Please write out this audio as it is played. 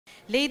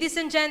Ladies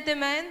and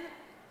gentlemen,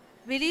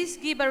 please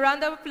give a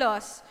round of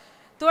applause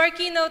to our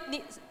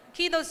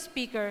keynote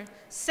speaker,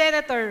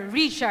 Senator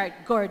Richard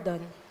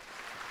Gordon.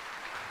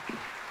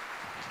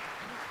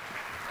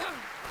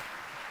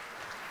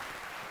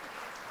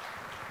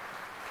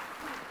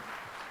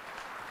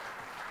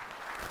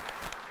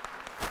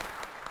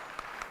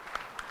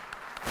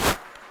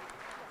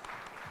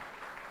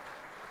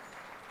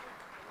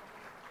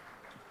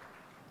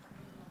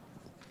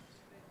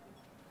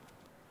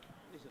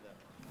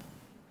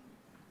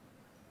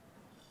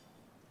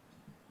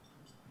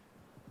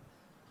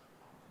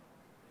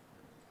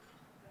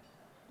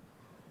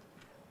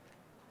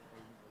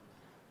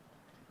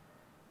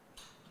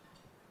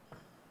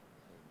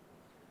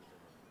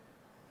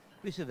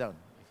 Please sit down.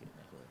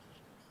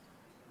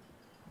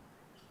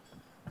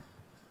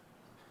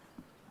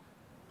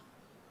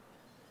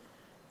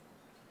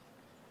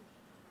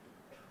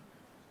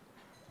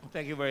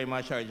 Thank you very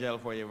much, Argel,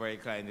 for your very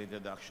kind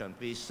introduction.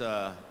 Please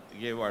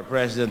give our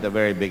president a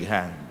very big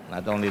hand.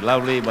 Not only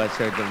lovely, but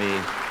certainly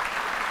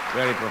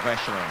very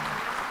professional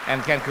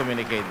and can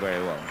communicate very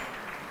well.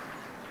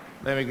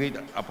 Let me greet,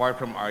 apart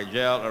from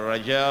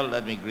Rajel,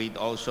 let me greet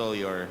also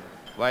your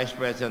Vice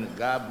President,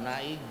 Gab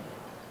Naig.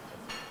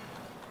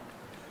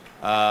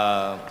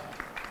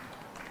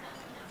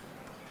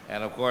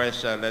 And of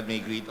course, let me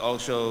greet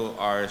also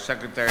our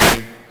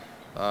Secretary,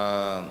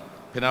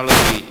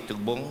 Penelope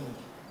Tugbang,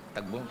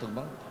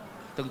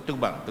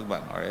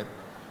 all right.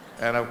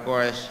 And of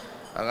course,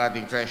 ang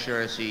ating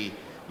treasurer, si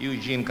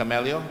Eugene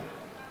Camelio.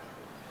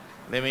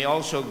 Let me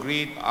also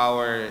greet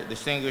our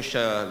distinguished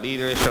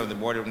leaders of the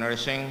Board of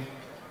Nursing.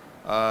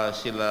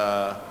 Let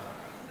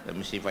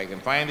me see if I can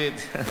find it.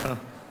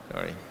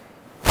 Sorry.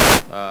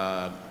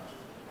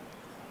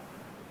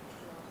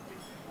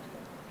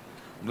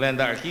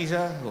 Glenda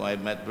Arquiza, who I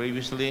met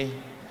previously,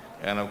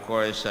 and of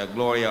course,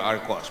 Gloria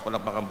Arcos.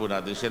 Palapakan po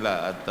natin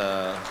sila. At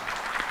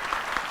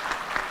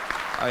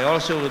I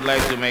also would like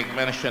to make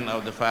mention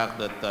of the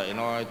fact that in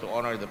order to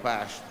honor the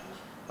past,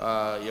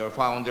 your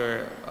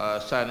founder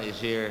son is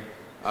here,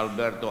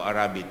 Alberto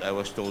Arabit. I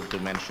was told to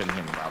mention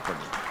him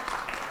properly.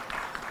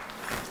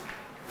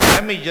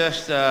 Let me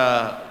just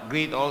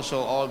greet also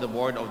all the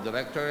board of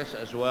directors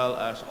as well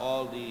as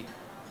all the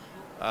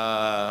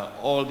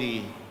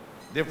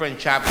different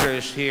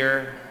chapters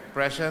here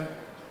present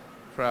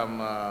from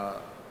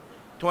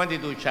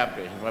 22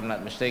 chapters, if I'm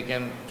not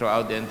mistaken,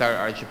 throughout the entire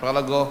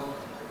archipelago.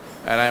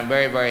 And I'm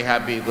very, very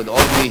happy you could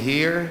all be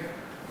here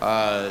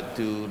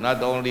to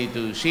not only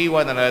to see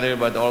one another,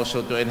 but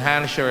also to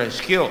enhance your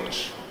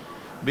skills,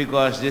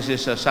 because this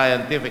is a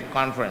scientific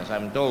conference,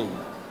 I'm told.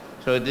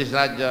 So it is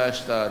not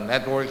just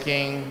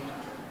networking,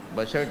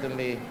 but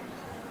certainly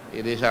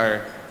it is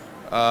our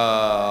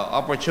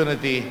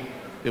opportunity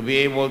to be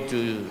able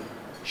to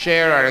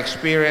share our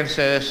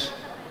experiences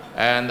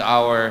and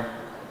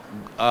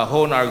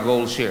hone our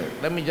goals here.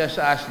 Let me just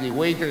ask the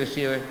waiters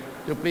here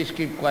to please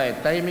keep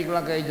quiet. Tahimik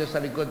lang kayo dyan sa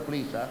likod,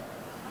 please. Ha?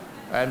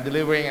 I'm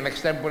delivering an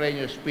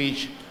extemporaneous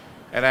speech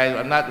and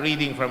I'm not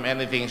reading from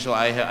anything, so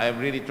I'm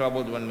really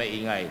troubled when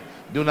maingay.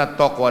 Do not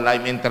talk while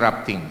I'm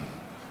interrupting.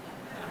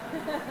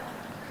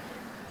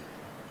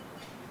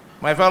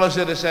 My fellow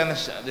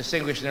citizens,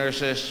 distinguished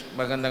nurses,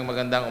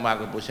 magandang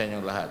umaga po sa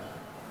inyong lahat.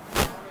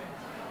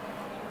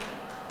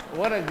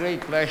 What a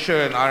great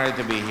pleasure and honor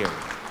to be here.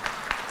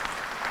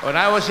 When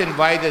I was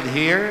invited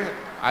here,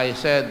 I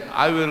said,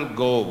 I will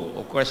go.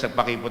 Of course,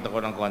 nagpakipot ako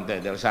ng konti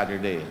dahil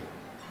Saturday.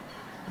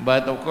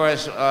 But of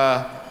course,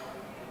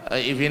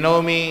 if you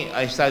know me,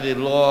 I studied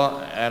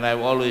law and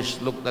I've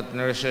always looked at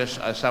nurses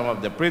as some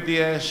of the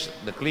prettiest,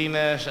 the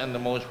cleanest, and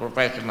the most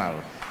professional.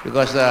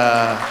 Because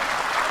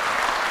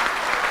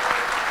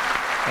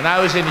when I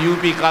was in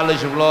UP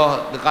College of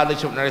Law, the College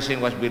of Nursing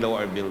was below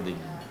our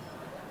building.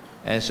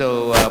 And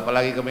so,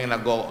 palagi kaming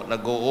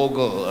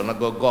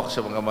nag-go-gok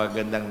sa mga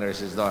magandang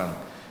nurses doon.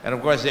 And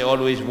of course, they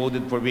always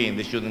voted for me in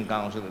the student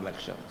council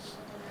elections.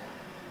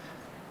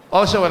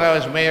 Also, when I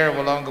was mayor of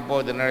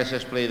Olongapo, the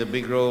nurses played a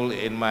big role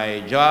in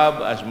my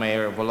job as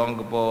mayor of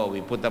Olongapo.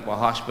 We put up a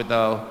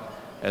hospital,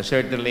 and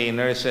certainly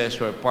nurses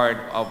were part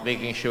of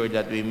making sure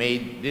that we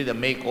did a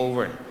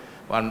makeover.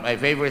 My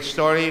favorite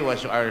story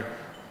was our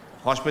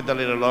hospital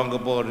in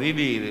Olongapo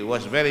really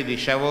was very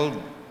disheveled.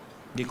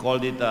 They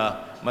called it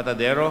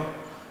Matadero,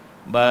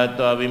 but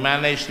we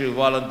managed through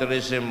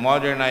volunteerism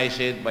modernize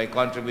it by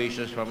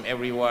contributions from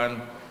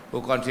everyone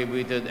who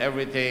contributed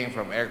everything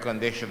from air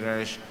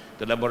conditioners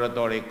to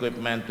laboratory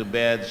equipment to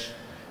beds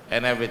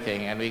and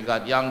everything. And we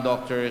got young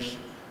doctors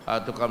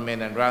to come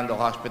in and run the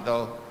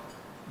hospital.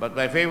 But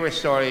my favorite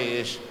story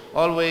is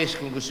always,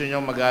 kung gusto nyo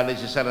magalit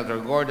si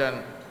Senator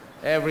Gordon,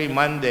 every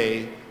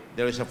Monday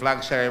there is a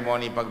flag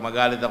ceremony. Pag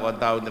magalit ako, ang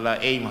tawag nila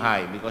aim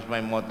high, because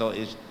my motto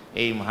is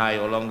aim high,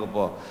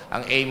 Olongapo.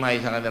 Ang aim high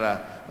sa kanila,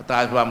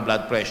 mataas ba ang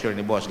blood pressure ni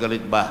boss?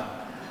 Galit ba?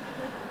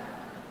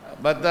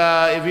 But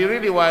if you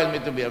really want me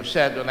to be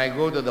upset, when I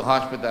go to the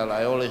hospital,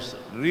 I always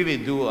really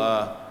do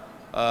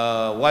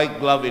a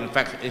white glove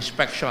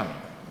inspection.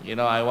 You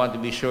know, I want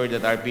to be sure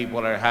that our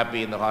people are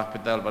happy in the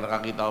hospital. Pag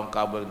nakakita akong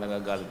kabag,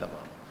 nagagalit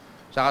ako.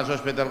 Saka sa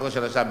hospital ko,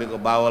 sinasabi ko,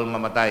 bawal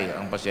mamatay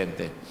ang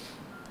pasyente.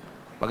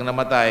 Pag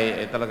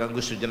namatay, talagang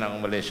gusto niya nang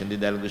umalis, hindi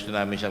dahil gusto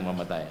namin siyang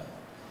mamatay.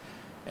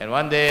 And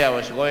one day, I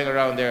was going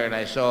around there and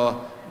I saw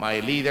my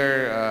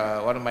leader,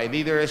 one of my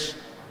leaders.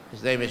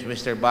 His name is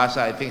Mr.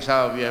 Basa. I think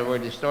some of you have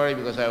heard this story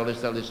because I always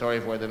tell this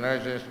story for the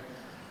nurses.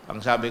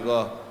 Ang sabi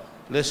ko,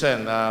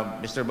 listen,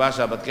 Mr.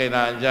 Basa, ba't kayo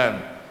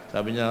naandyan?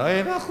 Sabi niya,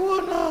 ay,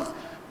 naku, anak,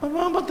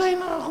 mamamatay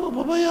na ako,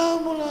 babayaan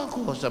mo na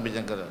ako. Sabi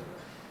niya gano'n.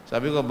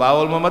 Sabi ko,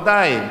 bawal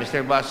mamatay,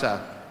 Mr. Basa.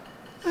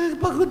 Eh,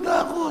 pagod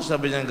na ako.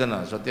 Sabi niya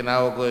gano'n. So,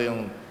 tinawag ko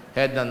yung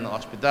head ng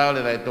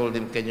hospital and I told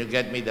him, can you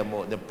get me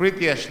the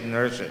prettiest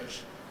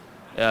nurses?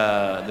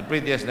 The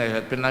prettiest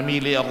nurses.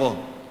 Pinamili ako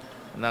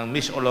ng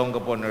Miss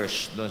Olongapo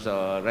nurse doon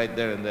sa right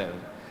there and there.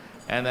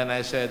 And then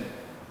I said,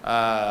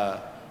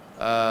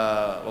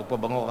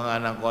 magpabango ka nga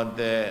ng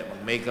konti,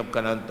 mag-makeup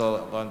ka ng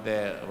konti,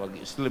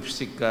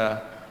 mag-lipstick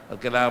ka, at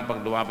kailangan pag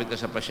lumapit ka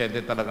sa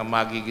pasyente, talagang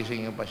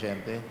magigising yung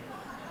pasyente.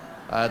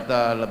 At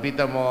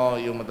lapitan mo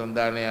yung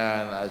matanda na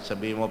yan at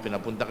sabihin mo,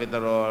 pinapunta kita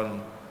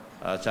ron,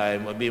 at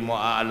sabihin mo,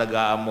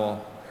 aalagaan mo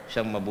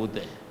siyang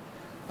mabuti.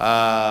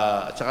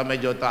 At saka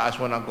medyo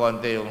taas mo ng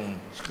konti yung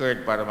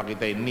skirt para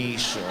makita yung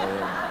knees.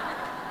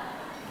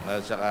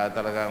 At saka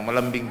talagang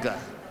malambing ka.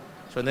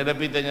 So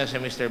nilapitan niya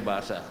si Mr.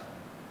 Basa.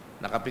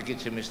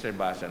 Nakapikit si Mr.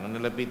 Basa. Nung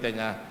nilapitan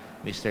niya,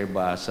 Mr.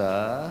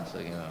 Basa,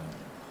 so,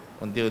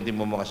 unti-unti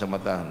mo mukha sa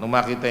mata. Nung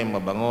makita yung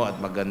mabango at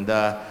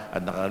maganda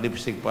at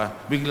naka-lipstick pa,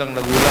 biglang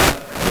nagulat.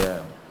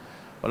 Yeah.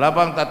 Wala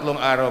pang 3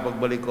 araw,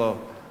 pagbalik ko,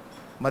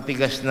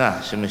 matigas na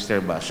si Mr.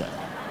 Basa.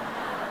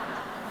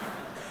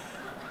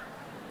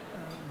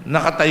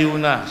 Nakatayo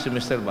na si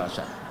Mr.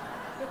 Basa.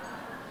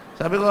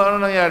 Sabi ko, ano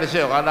nangyari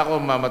sa'yo? Kala ko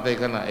mamatay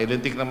ka na.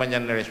 Lintik naman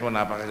yan, nurse mo,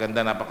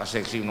 napakaganda,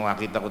 napakasexy. Nung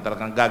makita ko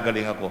talagang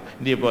gagaling ako.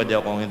 Hindi pwede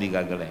ako kung hindi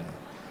gagaling.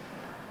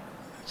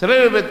 It's a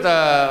little bit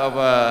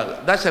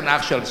that's an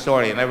actual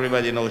story, and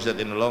everybody knows that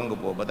in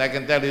Olongapo. But I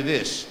can tell you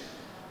this.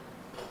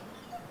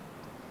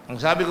 Ang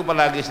sabi ko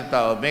palagi sa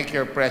tao, make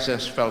your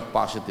presence felt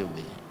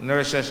positively.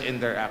 Nurses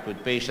interact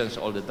with patients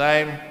all the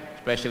time,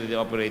 especially the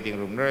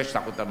operating room nurse.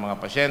 Takot ang mga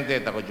pasyente,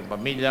 takot yung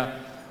pamilya.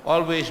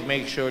 Always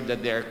make sure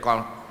that they're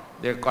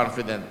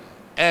confident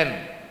and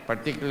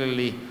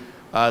particularly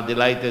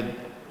delighted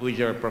with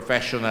your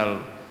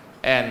professional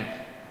and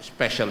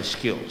special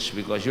skills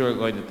because you're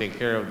going to take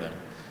care of them.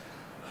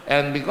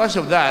 And because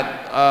of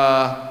that,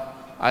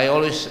 I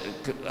always,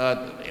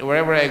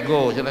 wherever I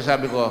go,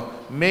 sinasabi ko,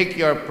 make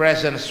your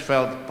presence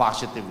felt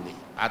positively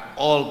at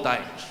all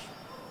times.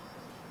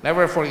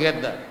 Never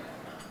forget that,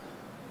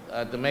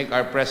 to make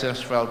our presence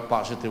felt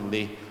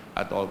positively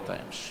at all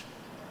times.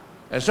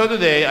 And so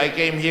today, I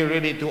came here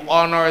really to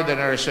honor the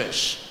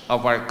nurses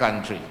of our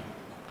country.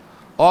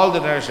 All the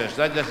nurses,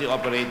 not just the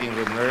operating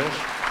room nurse.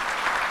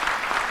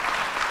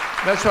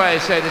 That's why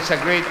I said it's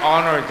a great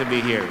honor to be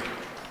here.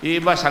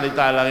 Yung iba,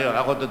 salita lang yun.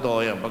 Ako,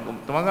 totoo yun. Pag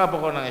tumanggap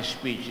ako ng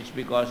speech, it's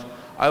because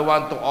I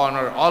want to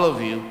honor all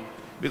of you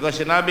because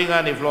sinabi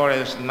nga ni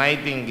Florence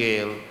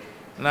Nightingale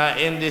na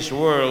in this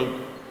world,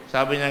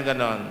 sabi niya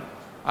ganon,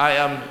 I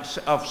am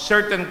of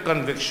certain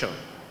conviction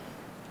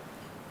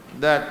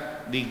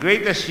that the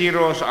greatest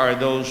heroes are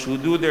those who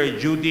do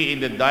their duty in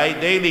the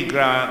daily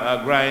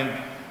grind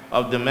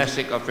of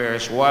domestic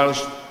affairs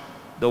whilst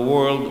the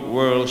world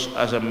whirls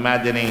as a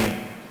maddening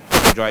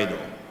dreidel.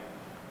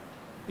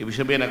 Ibig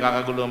sabihin,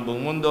 nakakagulo ang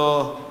buong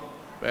mundo,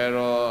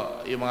 pero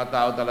yung mga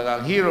tao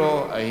talagang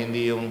hero ay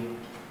hindi yung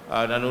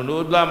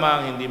nanunood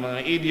lamang, hindi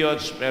mga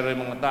idiots, pero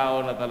yung mga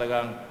tao na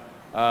talagang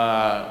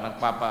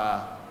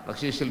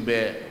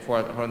nagsisilbi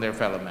from their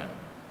fellow men.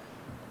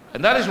 And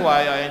that is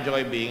why I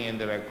enjoy being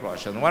in the Red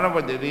Cross. And one of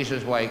the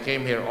reasons why I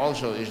came here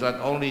also is not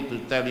only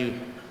to tell you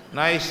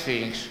nice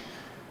things,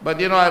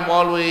 but you know, I'm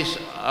always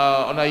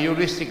on a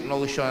heuristic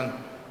notion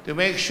to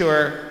make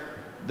sure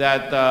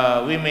that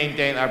we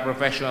maintain our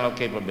professional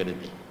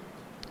capability.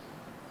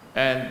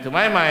 And to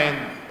my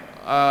mind,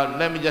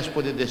 let me just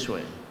put it this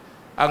way.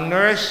 Ang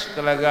nurse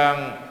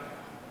talagang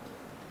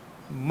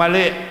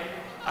mali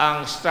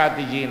ang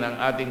strategy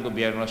ng ating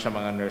gobyerno sa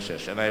mga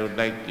nurses. And I would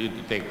like you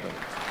to take note.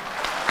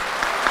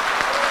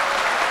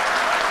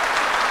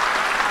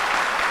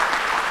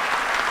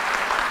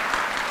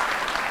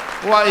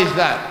 Why is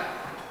that?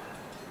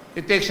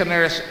 It takes a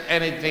nurse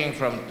anything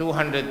from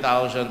 200,000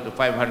 to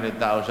 500,000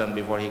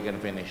 before he can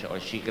finish or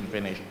she can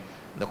finish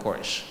the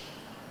course.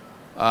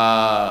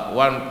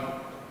 One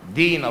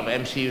dean of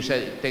MCU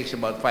said it takes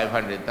about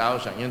 500,000.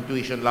 Yung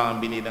tuition lang ang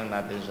binilang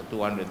natin sa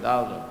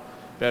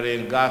 200,000. Pero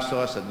yung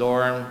gasto sa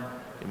dorm,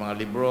 yung mga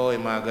libro,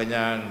 yung mga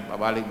ganyan,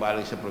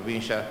 pabalik-balik sa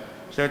probinsya,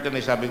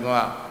 certainly sabi ko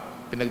nga,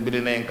 pinagbili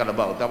na yung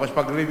kalabaw. Tapos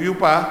pag-review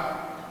pa,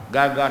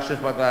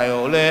 gagastos pa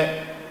tayo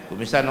uli.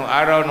 Kumisa nung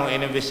araw, nung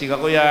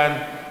inimbestiga ko yan,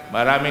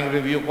 maraming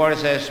review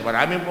courses,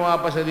 maraming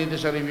pumapasa dito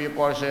sa review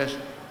courses,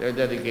 they're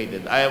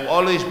dedicated. I have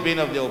always been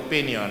of the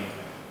opinion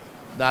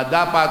na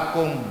dapat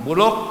kung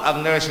bulok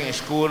ang nursing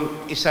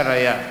school, isara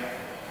yan.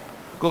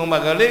 Kung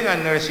magaling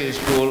ang nursing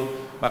school,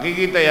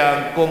 makikita yan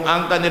kung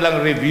ang kanilang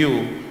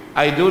review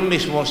ay doon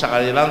mismo sa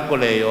kanilang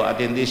koleyo at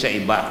hindi sa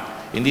iba.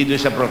 Hindi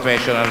doon sa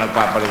professional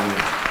nagpapareview.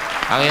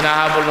 Ang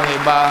hinahabol ng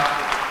iba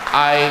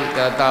ay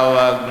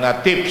tinatawag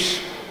na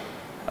tips.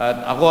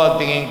 At ako ang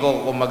tingin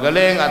ko kung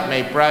magaling at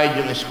may pride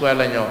yung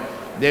eskwela nyo,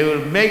 they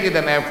will make it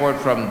an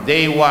effort from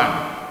day one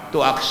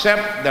to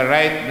accept the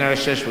right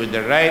nurses with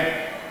the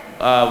right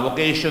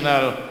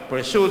vocational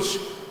pursuits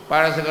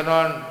para sa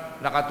ganon,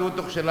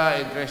 nakatutok sila,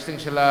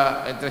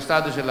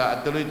 interesado sila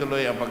at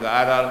tuloy-tuloy ang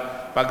pag-aaral.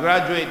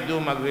 Pag-graduate,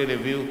 doon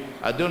magre-review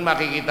at doon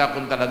makikita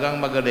kung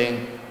talagang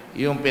magaling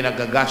yung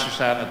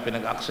pinagagasusan at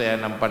pinag-aksayan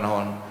ng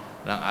panahon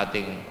ng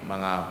ating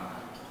mga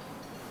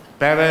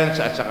parents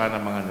at saka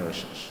ng mga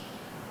nurses.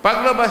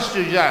 Paglabas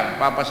nyo dyan,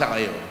 papasa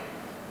kayo.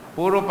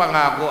 Puro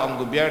pangako ang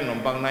gobyerno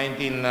pang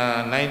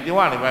 1991,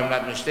 if I'm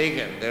not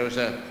mistaken. There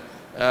was an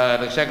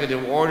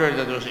executive order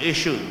that was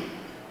issued.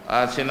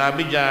 At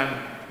sinabi dyan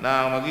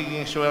na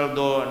magiging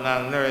sweldo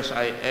ng nurse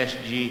ay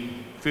SG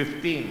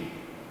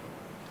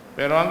 15.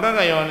 Pero hanggang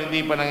ngayon,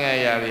 hindi pa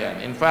nangyayari yan.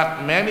 In fact,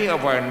 many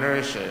of our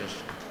nurses,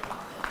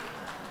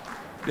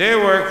 they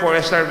work for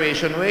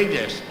starvation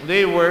wages.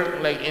 They work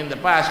like in the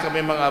past,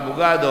 kami mga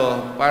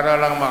abogado, para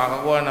lang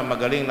makakakuha ng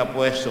magaling na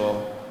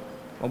pwesto.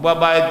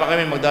 Magbabayad pa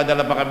kami,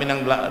 magdadala pa kami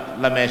ng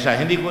lamesa.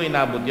 Hindi ko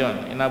inabot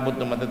yon. Inabot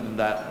ng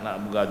matatanda na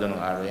abogado ng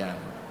araw yan.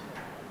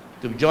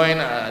 To join,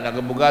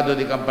 nag-abogado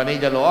di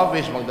Campanilla Law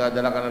Office,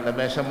 magdadala ka ng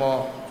lamesa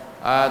mo,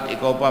 at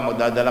ikaw pa,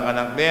 magdadala ka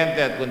ng kliyente,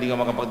 at kung di ka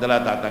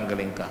makapagdala,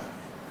 tatanggalin ka.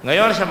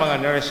 Ngayon sa mga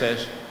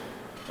nurses,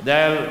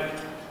 dahil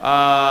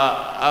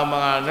ang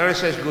mga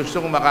nurses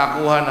gustong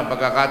makakuha ng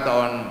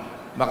pagkakataon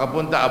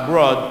makapunta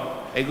abroad,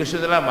 ay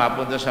gusto nila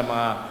mapunta sa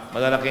mga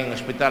malalaking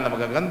ospital na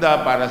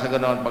magaganda para sa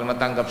ganoon pag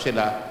natanggap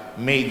sila,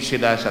 made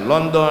sila sa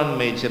London,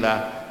 made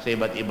sila sa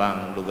iba't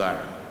ibang lugar.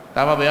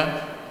 Tama ba yan?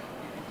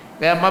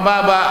 Kaya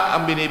mababa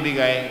ang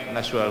binibigay na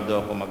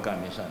sweldo kung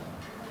magkamisan.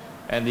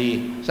 And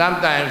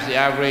sometimes the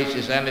average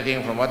is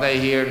anything from what I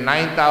hear,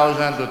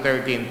 9,000 to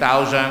 13,000.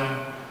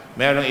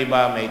 Merong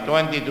iba may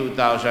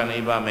 22,000,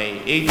 iba may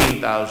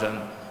 18,000.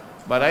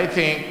 But I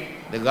think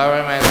the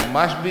government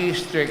must be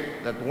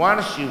strict that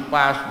once you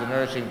pass the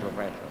nursing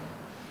profession,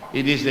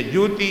 it is the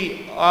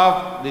duty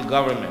of the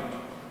government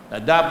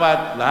na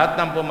dapat lahat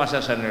ng pumasa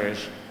sa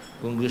nurse,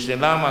 kung gusto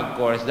nila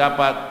mag-course,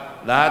 dapat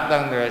lahat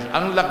ng nurse,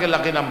 ang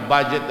laki-laki ng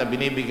budget na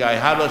binibigay,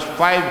 halos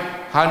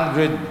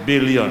 500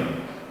 billion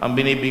ang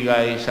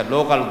binibigay sa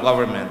local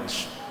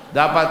governments.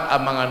 Dapat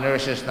ang mga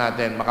nurses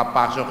natin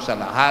makapasok sa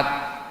lahat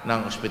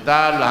ng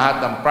ospital,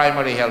 lahat ng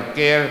primary health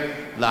care,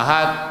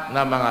 lahat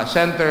ng mga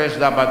centers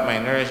dapat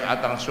may nurse at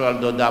ang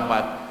sweldo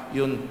dapat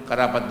yung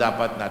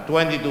karapat-dapat na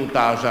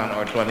 22,000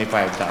 or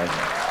 25,000.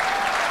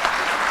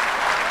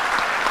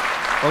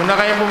 Kung na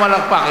kayo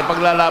pumalakpak,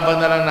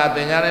 ipaglalaban na lang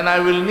natin yan, and I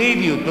will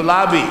need you to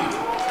lobby.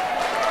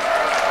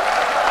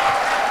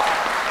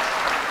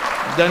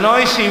 The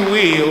noisy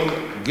wheel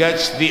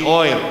gets the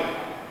oil.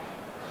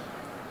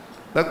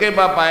 Ba't kayo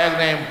papayag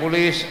na yung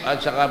pulis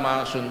at saka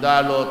mga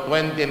sundalo,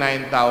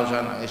 29,000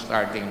 ang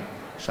starting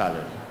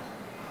salary?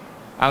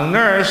 Ang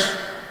nurse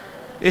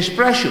is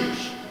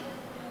precious.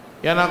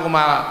 Yan ang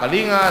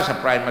kumakalinga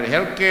sa primary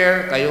health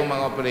care, kayong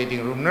mga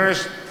operating room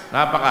nurse,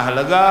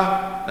 napakahalaga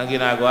ng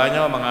ginagawa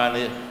nyo,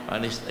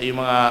 yung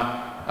mga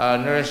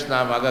nurse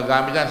na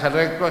magagamit yan. Sa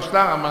Red Cross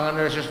lang, ang mga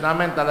nurses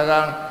namin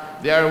talagang,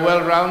 they are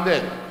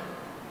well-rounded.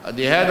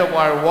 The head of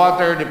our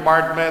water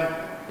department,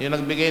 yung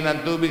nagbigay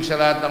ng tubig sa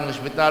lahat ng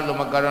ospital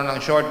nung magkaroon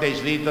ng shortage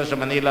dito sa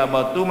Manila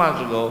about 2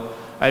 months ago,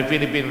 ay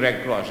Philippine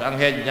Red Cross.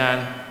 Ang head niyan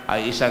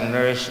ay isang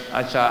nurse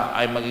at siya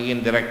ay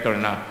magiging director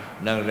na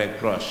ng Red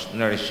Cross.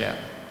 Nurse siya.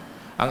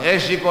 Ang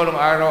SG ko nung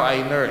araw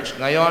ay nurse.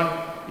 Ngayon,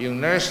 yung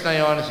nurse na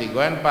yon, si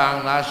Gwen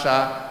Pang,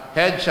 nasa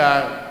head siya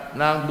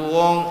ng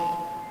buong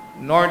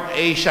North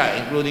Asia,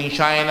 including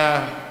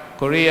China,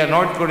 Korea,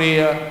 North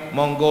Korea,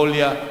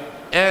 Mongolia,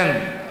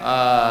 and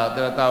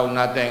tinatawag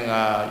natin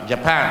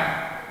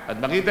Japan. At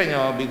makita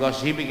nyo,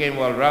 because he became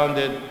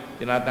well-rounded,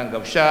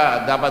 tinatanggap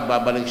siya, at dapat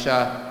babalik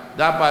siya.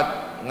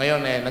 Dapat,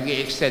 ngayon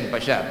nag-i-extend pa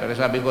siya. Pero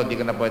sabi ko, hindi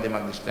ka na pwede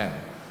mag-extend.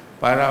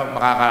 Para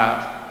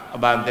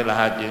makaka-abante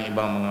lahat yung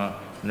ibang mga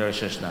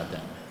nurses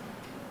natin.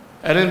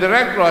 And in the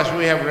Red Cross,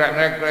 we have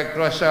Red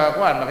Cross,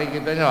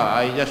 makikita nyo.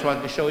 I just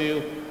want to show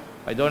you.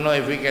 I don't know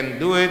if we can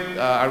do it.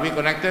 Are we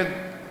connected?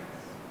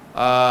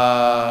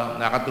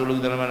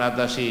 Nakatulog na naman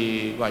ata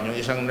si yung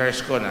isang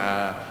nurse ko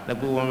na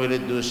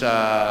nagpupamilit doon sa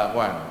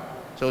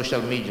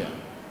social media.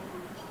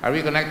 Are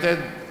we connected?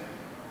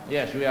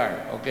 Yes, we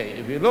are.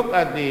 Okay. If you look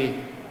at the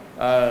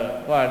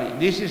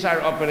this is our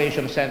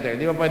operation center.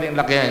 Di ba pwedeng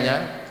lakihan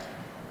yan?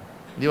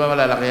 Di ba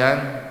malalakihan?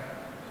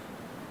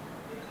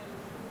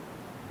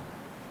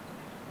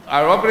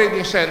 Our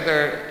operating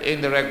center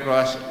in the Red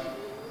Cross,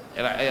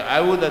 and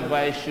I would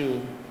advise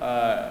you,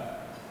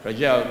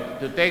 Rajel,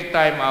 to take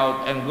time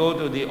out and go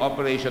to the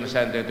operation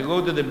center, to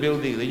go to the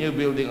building, the new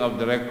building of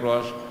the Red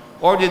Cross,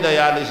 or the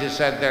dialysis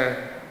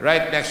center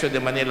right next to the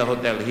Manila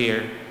Hotel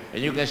here. And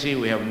you can see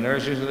we have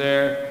nurses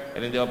there,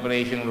 and in the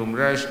operation room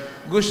nurse.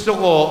 Gusto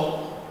ko,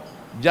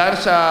 dyan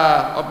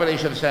sa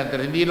operation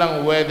center, hindi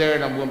lang weather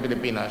ng buong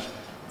Pilipinas,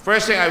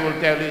 First thing I will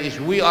tell you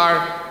is we are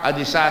a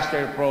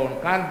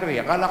disaster-prone country.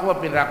 Akala ko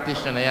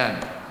pinractice nyo na yan.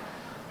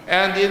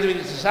 And in a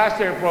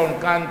disaster-prone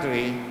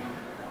country,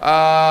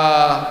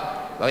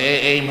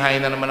 aim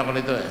high na naman ako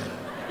nito eh.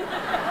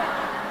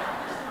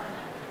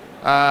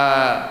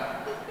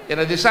 In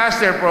a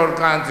disaster-prone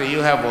country, you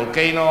have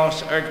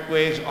volcanoes,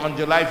 earthquakes. On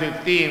July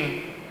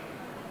 15,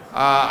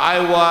 I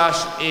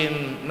was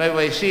in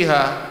Nueva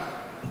Ecija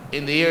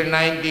in the year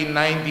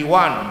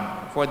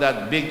 1991 for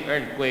that big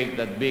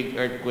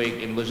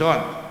earthquake in Luzon.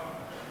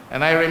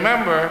 And I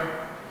remember,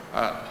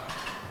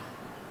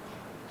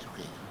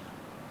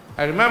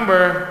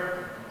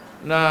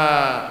 na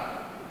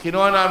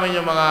kinuha namin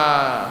yung mga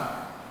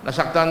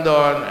nasaktan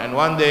doon, and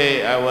one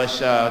day, I was,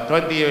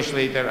 20 years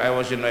later, I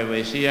was in Nueva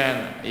Ecija,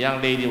 and a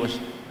young lady was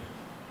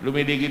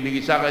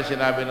lumiligid-ligid sa akin,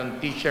 sinabi ng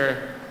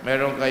teacher,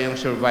 meron kayong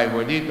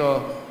survivor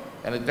dito,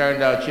 and it turned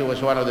out she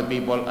was one of the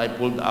people I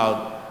pulled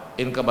out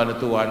in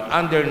Cabanatuan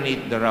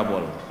underneath the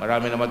rubble.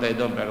 Marami namatay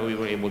doon, pero we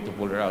were able to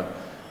pull her out.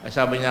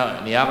 Sabi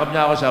niya, niyakap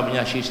niya ako, sabi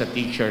niya, she's a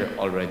teacher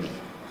already.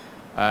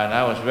 And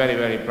I was very,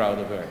 very proud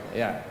of her.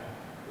 Yeah.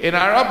 In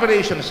our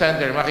operation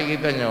center,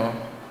 makikita nyo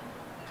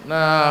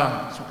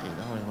na, it's okay,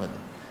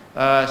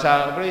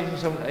 sa operation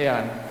center,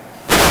 ayan,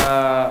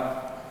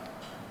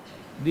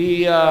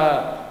 the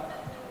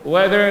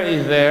weather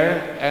is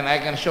there, and I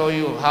can show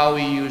you how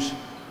we use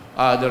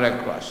the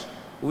Red Cross.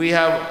 We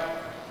have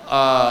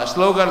a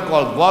slogan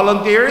called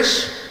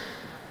volunteers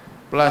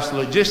plus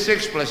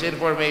logistics plus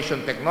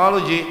information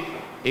technology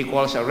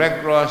equals a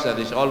Red Cross that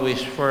is always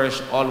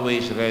first,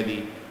 always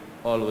ready,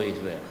 always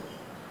there.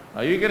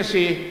 Now you can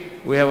see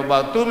we have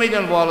about 2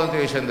 million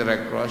volunteers in the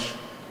Red Cross,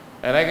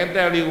 and I can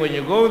tell you when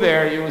you go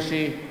there, you will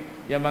see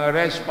yung mga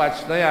red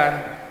spots na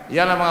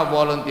yan ang mga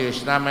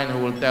volunteers namin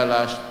who will tell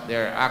us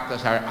their act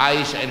as our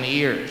eyes and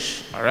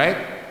ears. Alright?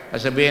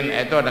 Sabihin,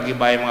 eto,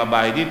 nag-iba yung mga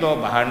bahay dito,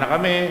 bahan na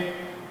kami.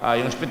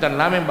 Yung hospital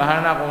namin,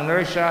 bahan na kung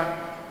nurse siya.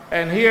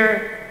 And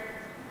here,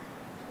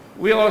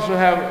 we also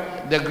have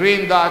the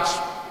green dots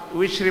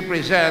which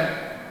represent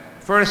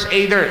first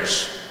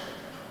aiders.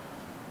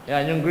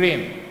 Yan, yung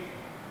green.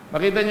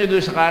 Makita nyo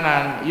doon sa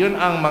kanan, yun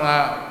ang mga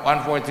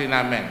 143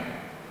 namin.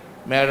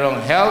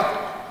 Merong health,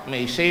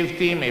 may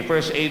safety, may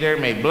first aider,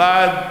 may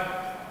blood,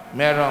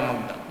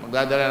 merong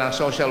magdadala ng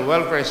social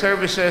welfare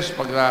services,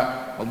 pag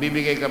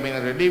magbibigay kami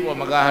ng relief o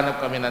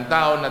maghahanap kami ng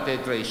tao na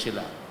trace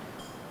sila.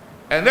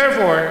 And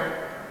therefore,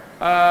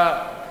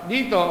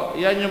 dito,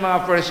 yan yung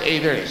mga first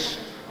aiders.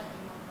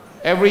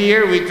 Every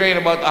year, we train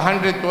about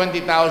 120,000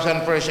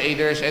 first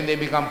aiders and they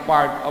become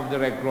part of the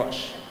Red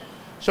Cross.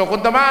 So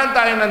kung tamaan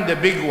tayo ng the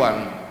big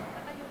one,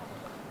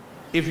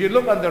 if you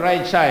look on the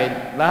right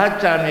side,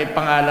 lahat yan may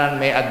pangalan,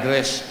 may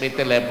address, may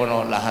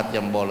telepono, lahat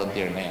yung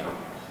volunteer na yan.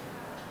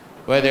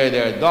 Whether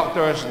they're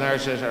doctors,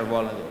 nurses, or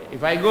volunteers.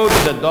 If I go to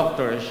the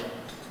doctors,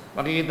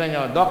 makikita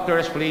nyo,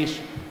 doctors, please,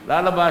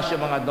 lalabas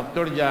yung mga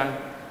doktor dyan,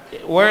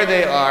 where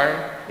they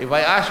are. If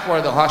I ask for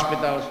the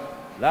hospitals,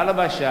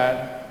 lalabas yan,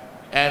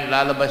 and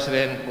lalabas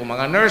rin kung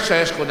mga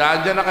nurses, kung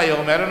naandyan na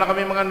kayo, meron na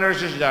kami mga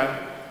nurses dyan,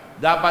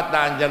 dapat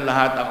naandyan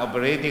lahat ang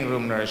operating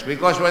room nurse.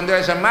 Because when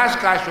there's a mass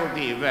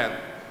casualty event,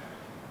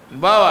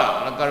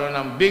 halimbawa, nagkaroon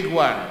ng big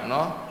one,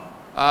 no?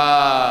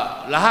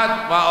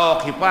 Lahat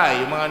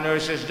ma-occupy. Yung mga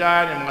nurses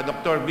dyan, yung mga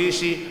doktor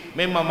busy,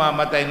 may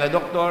mamamatay na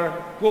doktor,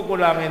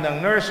 kukulangin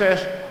ng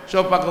nurses.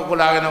 So pag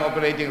kukulangin ng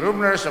operating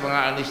room nurse, sa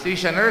mga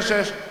anesthesia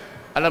nurses,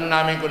 alam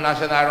namin kung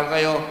nasa naroon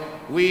kayo,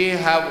 we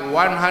have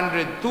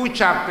 102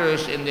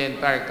 chapters in the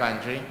entire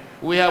country.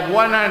 We have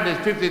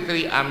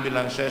 153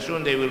 ambulances.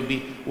 Soon they will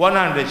be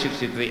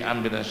 163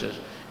 ambulances.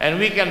 And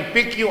we can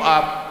pick you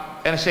up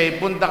and say,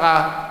 punta ka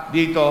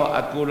dito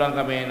at kulang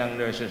kami ng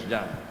nurses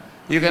dyan.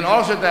 You can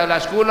also tell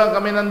us, kulang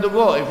kami ng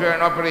dugo if you're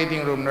an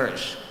operating room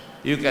nurse.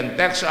 You can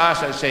text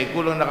us and say,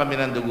 kulang na kami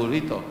ng dugo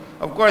dito.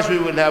 Of course,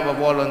 we will have a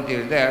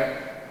volunteer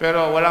there,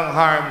 pero walang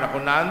harm na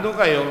kung naandun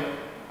kayo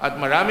at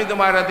marami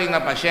dumarating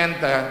na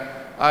pasyente,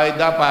 ay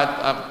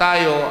dapat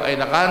tayo ay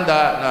nakahanda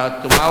na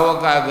tumawag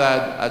ka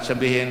agad at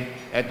sabihin,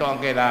 ito ang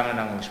kailangan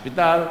ng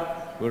hospital,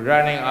 we're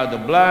running out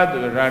of blood,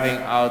 we're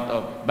running out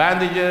of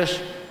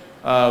bandages,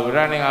 we're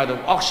running out of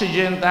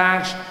oxygen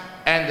tanks,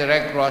 and the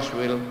Red Cross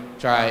will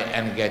try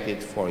and get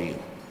it for you.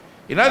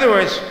 In other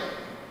words,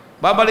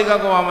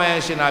 babalikan ko mamaya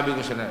yung sinabi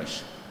ko sa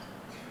nurse.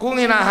 Kung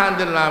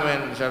hinahandle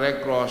namin sa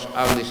Red Cross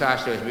ang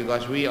disasters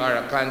because we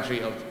are a country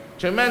of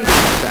tremendous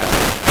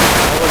disasters.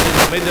 I was in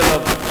the middle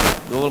of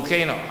the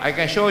volcano. I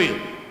can show you.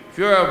 If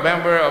you're a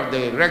member of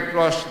the Red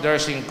Cross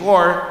Nursing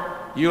Corps,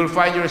 you'll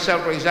find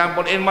yourself, for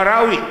example, in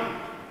Marawi,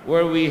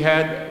 where we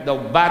had the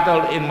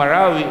battle in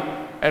Marawi.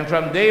 And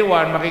from day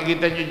one,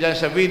 makikita nyo dyan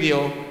sa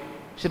video,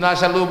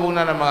 sinasalubong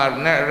na ng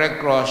mga Red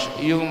Cross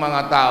yung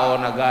mga tao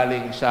na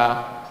galing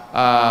sa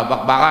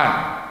bakbakan.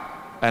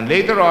 And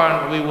later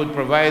on, we would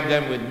provide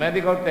them with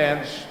medical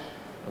tents.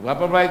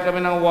 Magpaprovide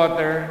kami ng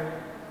water.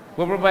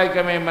 Puprovide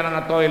kami ng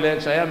mga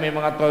toilets. Ayan, may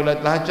mga toilet.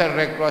 Lahat yan,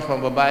 Red Cross,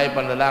 pambabae,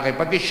 panlalaki.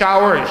 Pati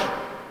showers.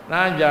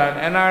 Nandyan.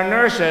 And our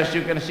nurses,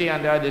 you can see on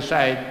the other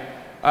side,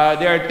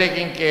 they are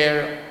taking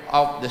care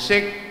of the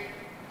sick.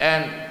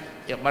 And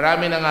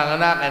marami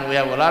nanganganak, and we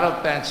have a lot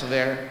of tents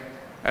there.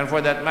 And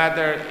for that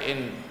matter,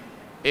 in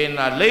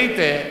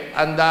Leyte,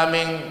 ang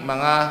daming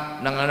mga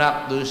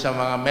nanganak doon sa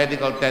mga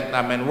medical tent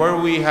namin where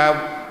we have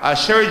a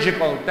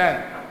surgical tent.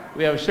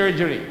 We have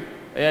surgery.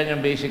 Ayan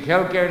yung basic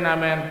healthcare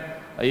namin.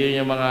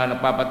 Ayun yung mga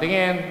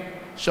napapatingin.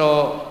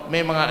 So,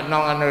 may mga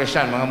nurse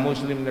yan, mga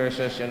Muslim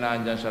nurses yun na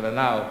andyan sa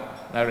Lanao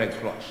na Red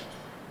Cross.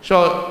 So,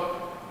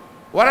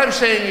 what I'm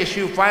saying is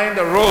you find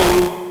a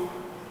role,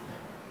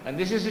 and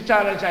this is the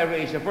challenge I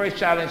raised, the first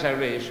challenge I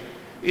raised,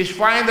 is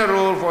find a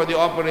role for the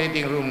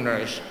operating room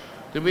nurse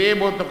to be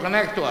able to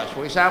connect to us.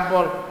 For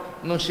example,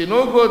 nung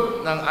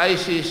sinugod ng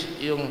ISIS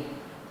yung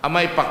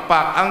Amay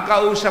Pakpak, ang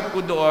kausap ko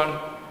doon,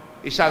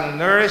 isang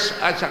nurse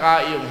at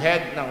saka yung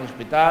head ng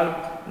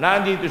ospital.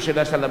 Nandito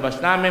sila sa labas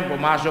namin,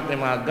 pumasok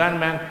yung mga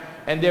gunmen,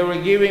 and they were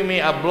giving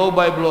me a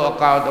blow-by-blow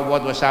account of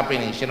what was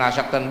happening.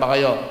 Sinasaktan ba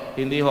kayo?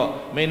 Hindi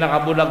ho. May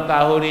nakabulag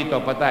taho dito,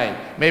 patay.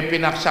 May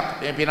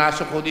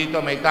pinasok ko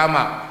dito, may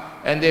tama.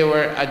 And they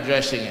were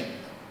addressing it.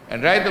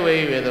 And right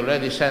away, we had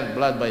already sent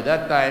blood by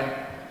that time,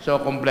 so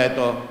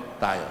kompleto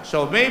tayo.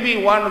 So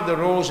maybe one of the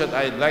roles that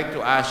I'd like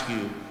to ask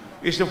you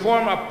is to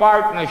form a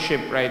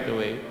partnership right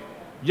away,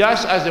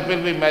 just as the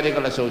Philippine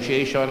Medical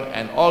Association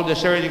and all the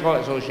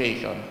surgical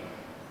association.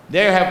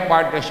 They have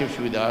partnerships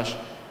with us,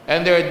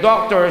 and their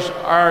doctors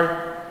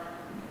are,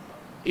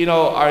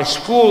 are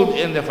schooled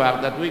in the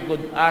fact that we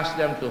could ask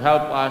them to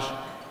help us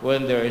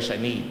when there is a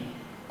need.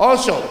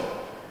 Also,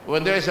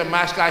 when there is a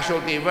mass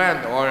casualty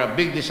event or a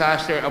big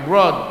disaster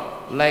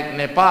abroad, like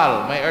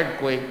Nepal, my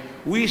earthquake,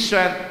 we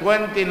sent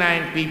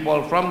 29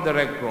 people from the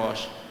Red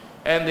Cross,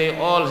 and they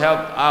all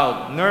helped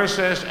out,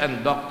 nurses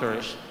and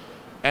doctors.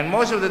 And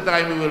most of the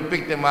time, we will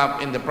pick them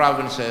up in the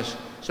provinces,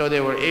 so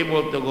they were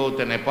able to go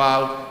to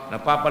Nepal,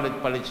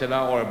 napapalit-palit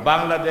sila, or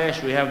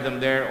Bangladesh, we have them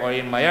there, or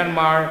in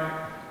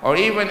Myanmar, or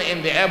even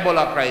in the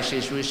Ebola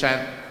crisis, we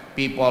sent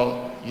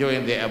people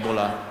during the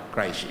Ebola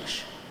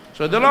crisis.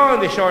 So the long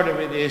and the short of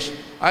it is,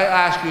 I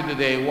ask you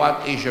today,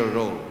 what is your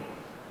role?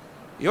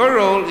 Your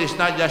role is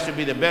not just to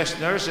be the best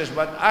nurses,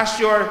 but as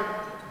your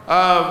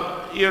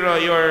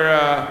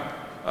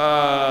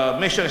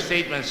mission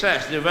statement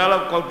says,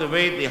 develop,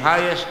 cultivate the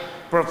highest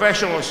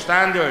professional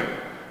standard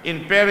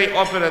in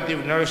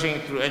peri-operative nursing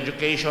through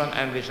education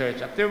and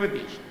research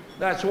activities.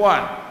 That's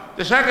one.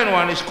 The second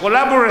one is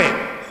collaborate.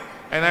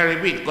 And I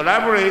repeat,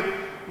 collaborate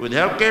with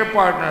healthcare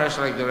partners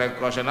like the Red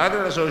Cross and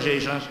other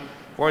associations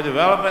for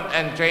development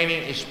and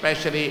training,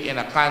 especially in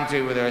a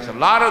country where there is a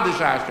lot of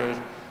disasters.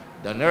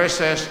 The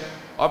nurses,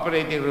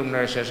 operating room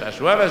nurses, as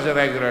well as the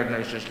regular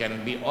nurses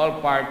can be all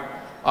part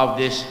of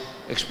this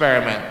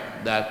experiment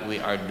that we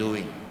are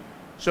doing.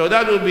 So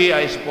that would be,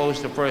 I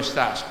suppose, the first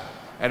task.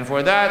 And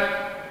for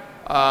that,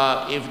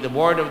 if the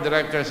board of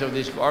directors of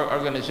this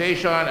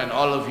organization and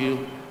all of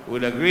you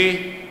will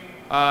agree,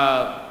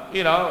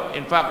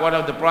 in fact, one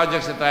of the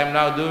projects that I'm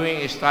now doing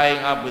is tying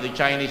up with the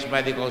Chinese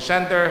Medical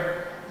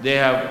Center. They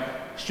have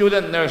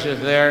student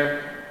nurses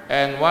there,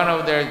 and one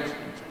of their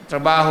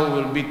trabaho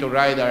will be to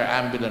ride our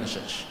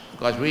ambulances,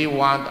 because we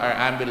want our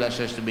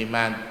ambulances to be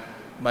manned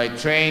by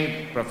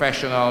trained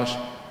professionals,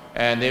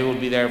 and they will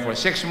be there for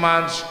 6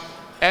 months.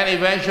 And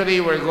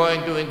eventually, we're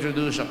going to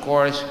introduce a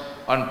course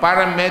on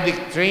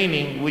paramedic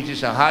training, which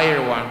is a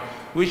higher one,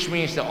 which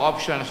means the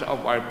options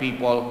of our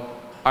people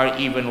are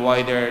even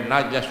wider,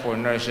 not just for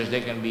nurses,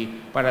 they can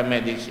be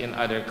paramedics in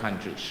other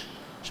countries.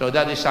 So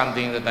that is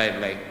something that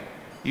I'd like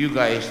you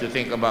guys to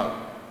think about.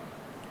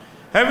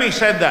 Having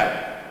said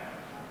that,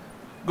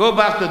 go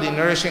back to the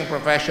nursing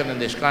profession in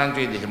this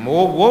country, this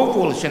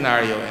woeful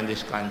scenario in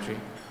this country.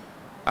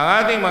 Ang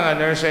ating mga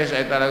nurses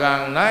ay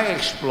talagang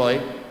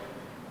na-exploit.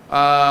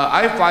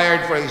 I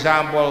fired, for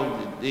example,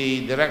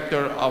 the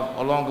director of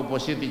Olongapo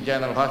City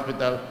General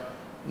Hospital.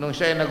 Nung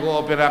siya ay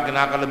nag-oopera,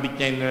 kinakalabit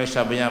niya yung nurse,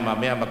 sabi niya,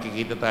 mamaya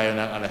makikita tayo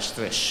ng alas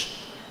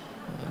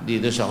 3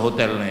 dito sa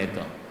hotel na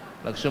ito.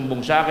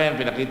 Nagsumbong sa akin,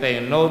 pinakita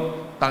yung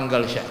note,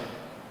 tanggal siya.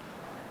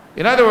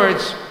 In other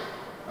words,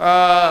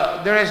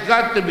 there has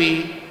got to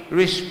be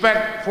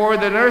respect for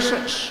the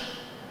nurses.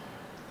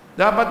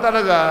 Dapat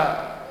talaga,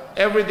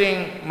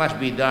 everything must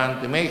be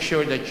done to make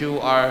sure that you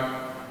are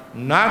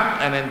not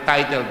an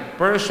entitled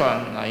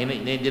person,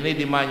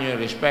 dinidemand nyo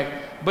yung respect,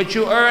 but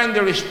you earn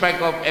the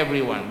respect of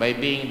everyone by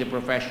being the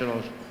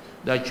professionals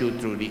that you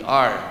truly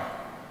are.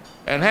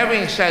 And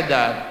having said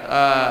that,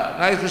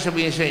 nais ko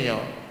sabihin sa inyo,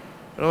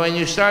 when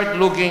you start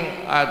looking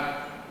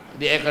at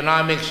the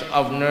economics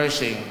of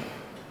nursing,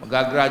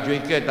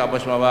 mag-graduate kayo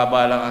tapos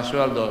mababa lang ang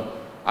sweldo,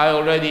 I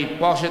already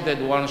posited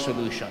one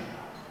solution.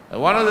 And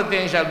one of the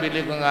things I'll be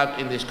looking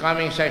at in this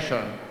coming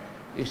session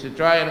is to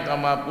try and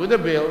come up with a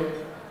bill,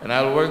 and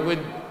I'll work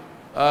with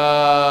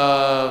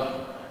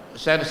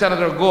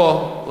Senator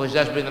Go, who has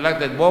just been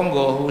elected,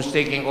 Bongo, who's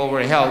taking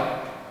over health,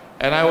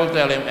 and I will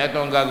tell him,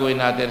 eto ang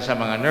gagawin natin sa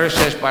mga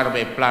nurses para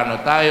may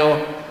plano tayo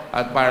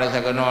at para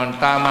sa ganoon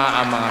tama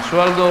ang mga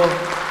sweldo.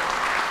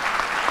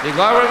 The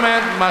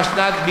government must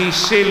not be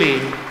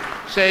silly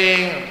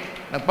saying,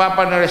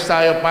 nagpapanurse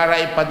tayo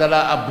para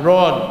ipadala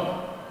abroad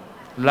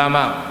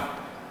lamang.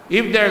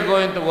 If they're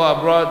going to go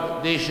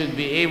abroad, they should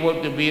be able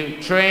to be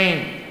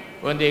trained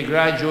when they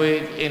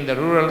graduate in the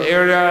rural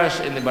areas,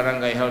 in the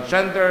barangay health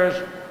centers,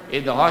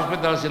 in the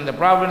hospitals in the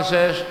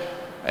provinces,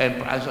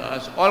 and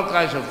as all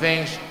kinds of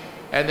things.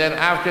 And then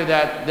after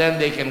that, then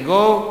they can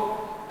go.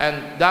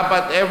 And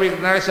dapat every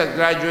nurse that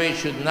graduates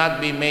should not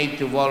be made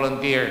to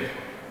volunteer.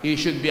 He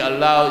should be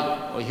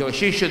allowed, or he or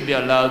she should be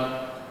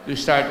allowed to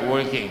start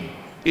working.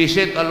 Is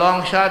it a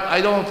long shot? I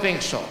don't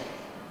think so.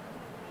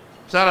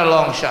 It's not a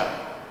long shot,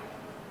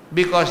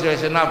 because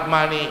there's enough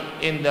money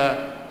in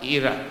the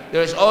era.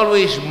 There's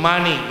always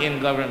money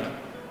in government.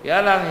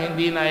 Kaya lang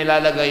hindi na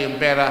ilalagay yung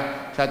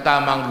pera sa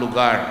tamang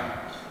lugar.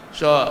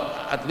 So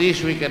at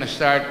least we can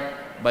start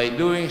by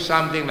doing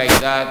something like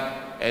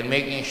that and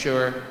making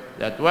sure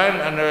that when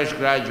a nurse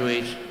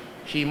graduates,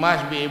 she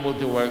must be able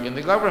to work in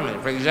the government.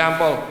 For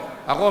example,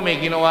 ako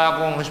may ginawa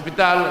akong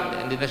hospital,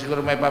 hindi na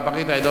siguro may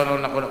papakita, I don't know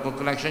na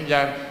connection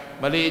dyan,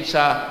 maliit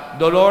sa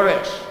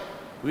Dolores.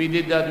 We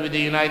did that with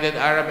the United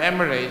Arab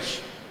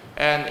Emirates,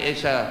 and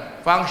it's a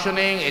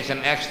functioning, it's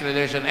an X-ray,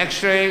 there's an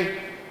X-ray,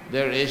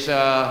 there is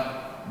a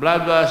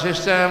blood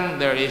system,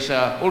 there is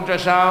a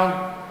ultrasound,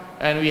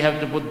 and we have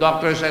to put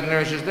doctors and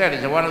nurses there.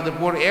 It's one of the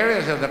poor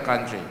areas of the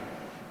country.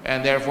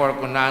 And therefore,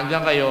 kung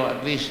naandyan kayo,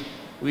 at least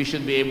we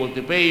should be able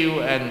to pay you,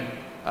 and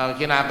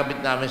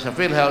kinakabit namin sa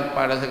PhilHealth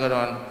para sa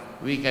ganon,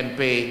 we can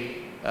pay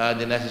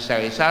the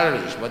necessary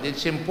salaries. But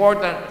it's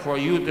important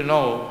for you to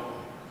know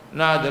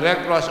na the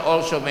Red Cross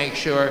also makes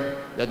sure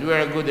that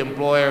we're a good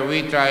employer.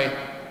 We try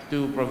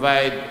to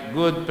provide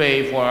good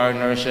pay for our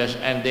nurses,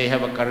 and they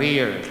have a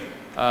career.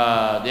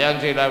 The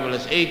entry level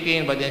is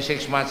 18, but in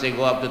 6 months they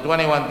go up to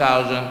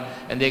 21,000,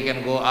 and they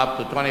can go up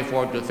to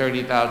 24 to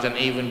 30,000,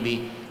 even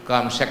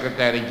become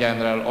Secretary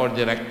General or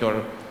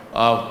Director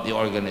of the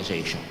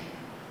organization.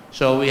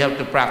 So we have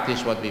to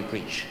practice what we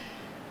preach.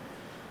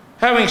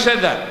 Having said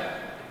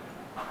that,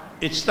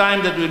 it's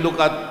time that we look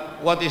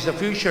at what is the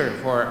future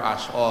for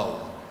us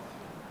all.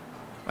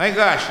 My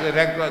gosh,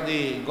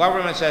 the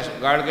government says,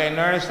 guard kayo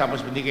nurse,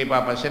 tapos hindi kayo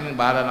papansinin,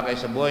 bahala na kayo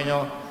sa buhay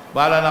nyo,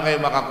 bahala na kayo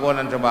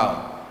makakuha ng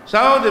trabaho.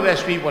 Some of the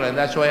best people, and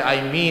that's why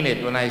I mean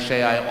it when I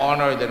say I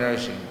honor the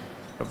nursing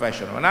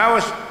profession. When I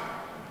was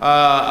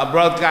a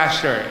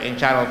broadcaster in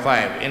Channel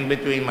 5, in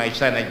between my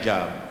Senate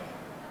job,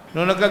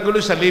 nung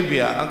nagkagulo sa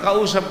Libya, ang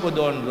kausap ko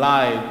doon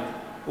live,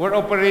 were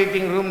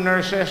operating room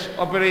nurses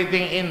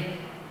operating in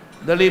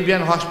the Libyan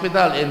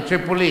hospital in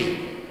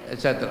Tripoli,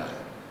 etc.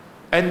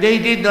 And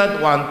they did not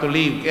want to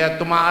leave. Kaya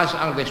tumaas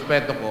ang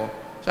respeto ko.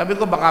 Sabi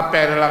ko, baka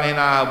pera lang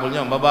hinahabol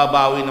nyo.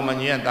 Mababawi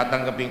naman nyo yan.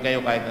 Tatanggapin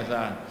kayo kahit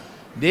nasaan.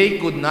 They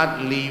could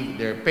not leave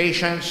their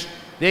patients.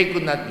 They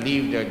could not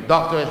leave their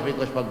doctors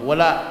because pag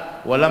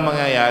walang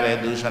mangyayari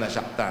doon sa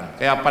nasaktan.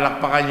 Kaya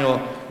palakpakan nyo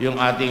yung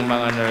ating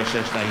mga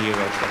nurses na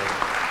heroes.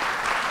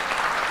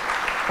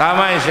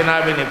 Tama yung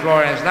sinabi ni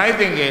Florence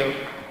Nightingale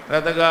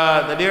that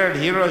the real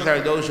heroes are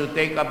those who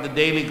take up the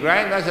daily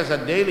grind. Not just a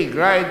daily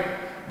grind,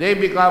 they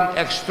become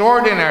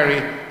extraordinary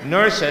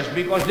nurses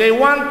because they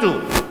want to.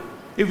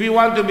 If you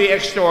want to be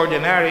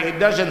extraordinary, it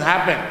doesn't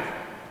happen.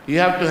 You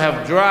have to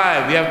have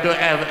drive, you have to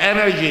have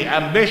energy,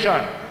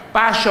 ambition,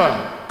 passion,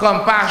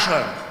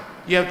 compassion.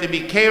 You have to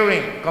be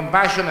caring,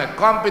 compassionate,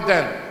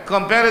 competent,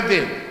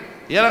 competitive.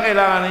 Yan ang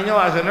kailangan ninyo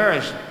as a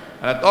nurse.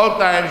 And at all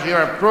times,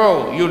 you're a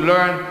pro. You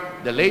learn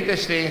the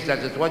latest things.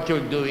 That is what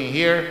you're doing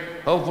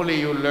here.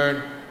 Hopefully you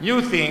learn new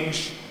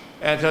things,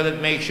 and so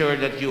that make sure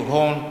that you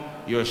hone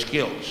your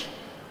skills.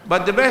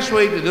 But the best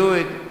way to do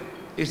it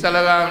is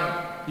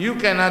talagang you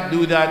cannot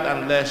do that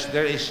unless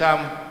there is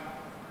some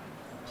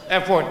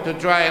effort to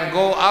try and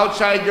go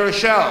outside your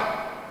shell.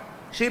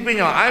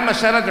 Isipin nyo, I'm a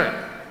senator,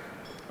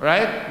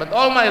 right? But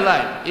all my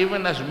life,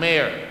 even as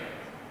mayor,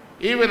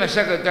 even as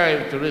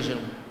Secretary of Tourism,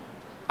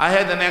 I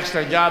had an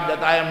extra job that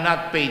I am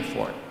not paid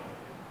for.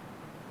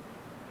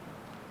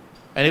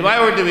 And if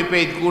I were to be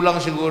paid, kulang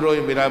siguro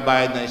yung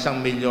binabayad na 1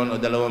 million o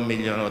 2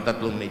 million o 3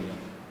 million.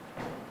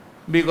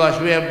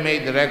 Because we have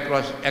made the Red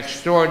Cross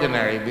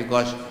extraordinary,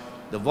 because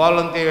the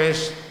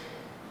volunteers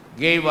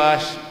gave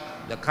us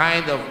the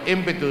kind of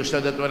impetus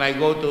so that when I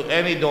go to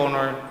any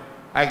donor,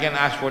 I can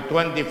ask for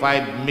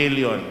 25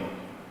 million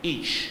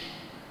each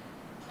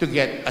to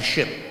get a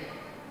ship.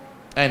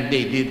 And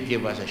they did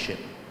give us a ship.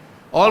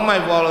 All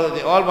my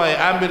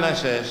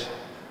ambulances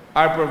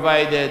are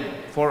provided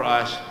for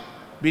us.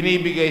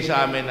 Binibigay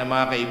sa amin ng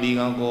mga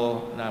kaibigan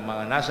ko, na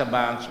mga nasa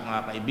banks,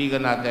 mga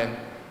kaibigan natin,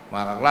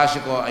 mga kaklase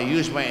ko. I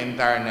use my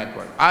entire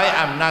network. I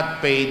am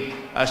not paid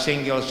a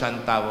single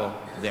centavo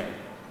there.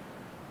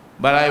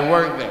 But I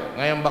work there.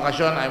 Ngayong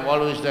bakasyon, I'm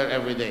always there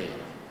every day.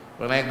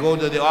 When I go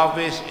to the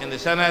office in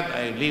the Senate,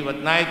 I leave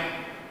at night.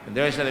 If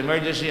there's an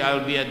emergency,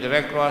 I'll be at the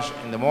Red Cross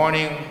in the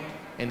morning,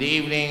 in the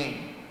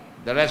evening.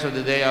 The rest of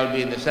the day, I'll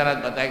be in the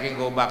Senate, but I can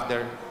go back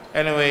there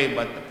anyway.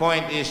 But the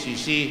point is, you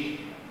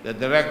see, that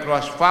the Red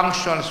Cross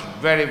functions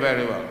very,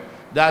 very well.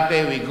 That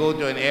day we go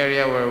to an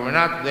area where we're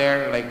not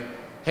there, like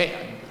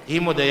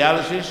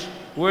hemodialysis,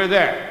 we're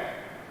there.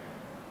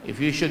 If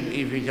you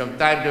have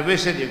time to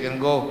visit, you can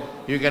go,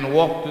 you can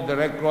walk to the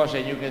Red Cross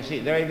and you can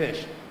see, there it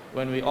is.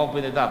 when we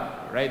open it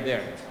up, right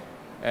there.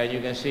 And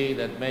you can see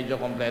that medyo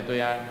kompleto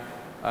yan.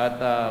 At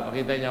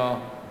makita nyo,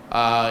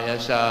 yan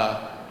sa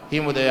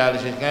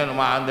hemodialysis ngayon,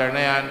 uma-under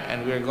na yan,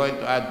 and we're going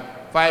to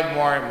add 5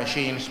 more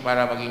machines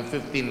para maging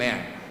 15 na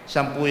yan.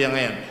 10 yan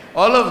ngayon.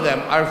 All of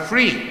them are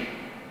free.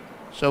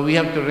 So we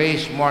have to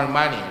raise more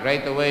money.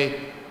 Right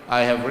away,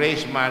 I have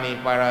raised money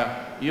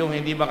para yung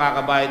hindi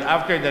makakabayad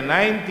after the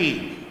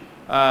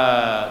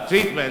 90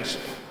 treatments,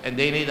 and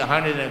they need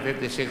 156,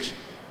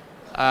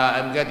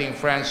 I'm getting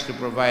friends to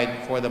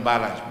provide for the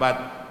balance.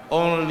 But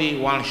only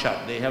one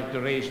shot. They have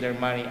to raise their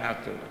money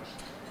afterwards,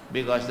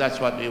 because that's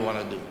what we want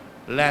to do.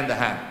 Lend a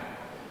hand.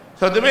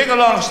 So to make a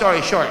long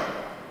story short,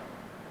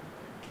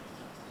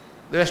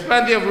 there's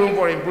plenty of room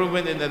for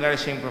improvement in the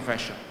nursing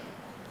profession.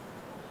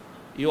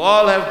 You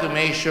all have to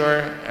make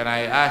sure, and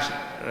I asked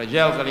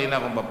Rajel kanina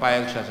kung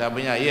papayag siya.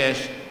 Sabi niya,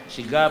 yes,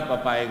 si Gab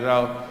papayag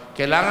raw.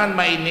 Kailangan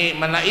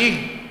manaig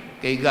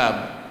kay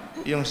Gab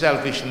yung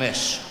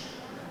selfishness.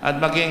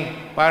 At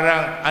maging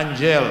parang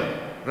Angel,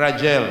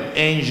 Rajel,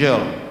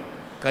 Angel.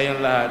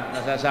 Kayong lahat,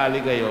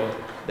 nasasali kayo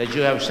that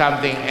you have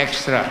something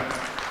extra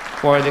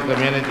for the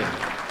community.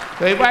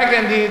 So if I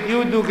can do it,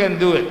 you too can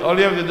do it. All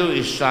you have to do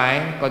is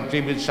sign,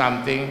 contribute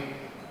something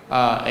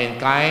in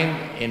kind,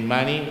 in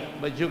money,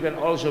 but you can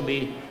also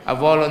be a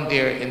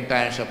volunteer in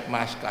times of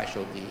mass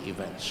casualty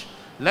events.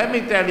 Let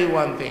me tell you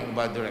one thing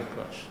about the Red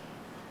Cross.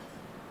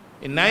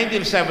 In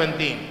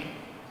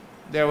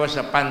 1917, there was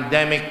a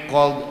pandemic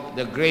called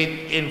the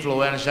Great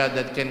Influenza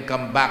that can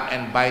come back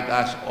and bite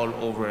us all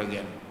over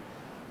again.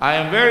 I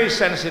am very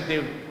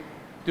sensitive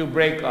to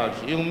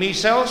breakouts. Yung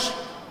measles,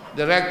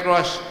 the Red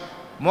Cross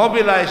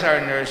mobilized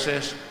our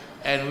nurses,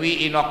 and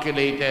we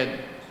inoculated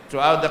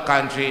throughout the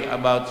country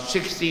about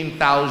 16,000.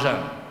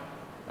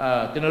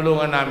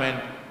 Tinulungan namin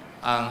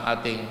ang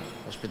ating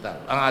hospital,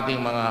 ang ating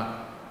mga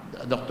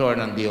doktor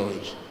ng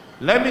DOH.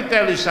 Let me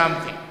tell you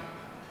something,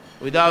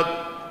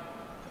 without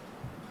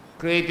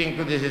creating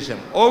criticism.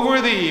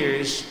 Over the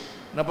years,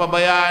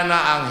 napabayaan na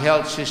ang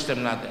health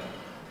system natin.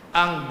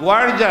 Ang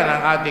gwardiya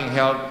ng ating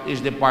health is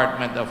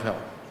Department of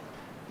Health.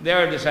 They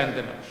are the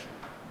sentinels.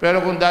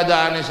 Pero kung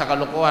dadaanin sa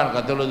kalukuhan,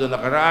 katulad ng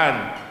nakaraan,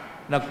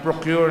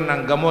 nag-procure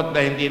ng gamot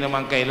na hindi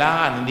naman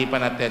kailangan, hindi pa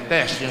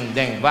natetest, yung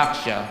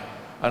Dengvax siya,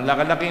 ang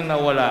laki-laking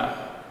nawala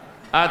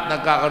at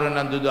nagkakaroon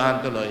ng duduhan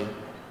tuloy.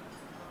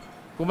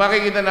 Kung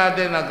makikita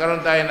natin,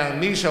 nagkaroon tayo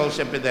ng measles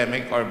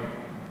epidemic, or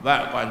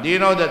do you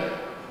know that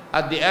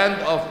at the end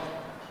of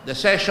the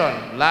session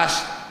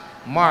last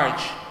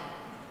March,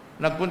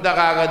 nagpunta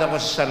kaagad ako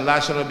sa San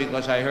Lazaro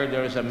because I heard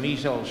there was a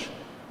measles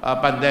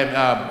pandemic,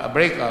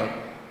 breakout.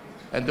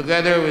 And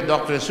together with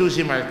Dr.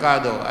 Susie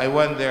Mercado, I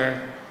went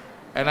there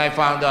and I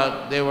found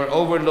out they were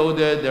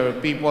overloaded. There were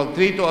people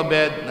 3 to a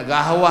bed,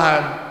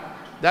 nagahawahan.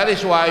 That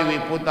is why we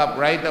put up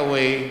right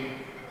away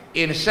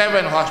in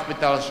 7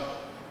 hospitals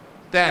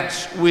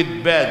tents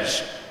with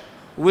beds,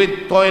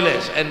 with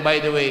toilets. And by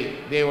the way,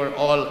 they were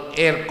all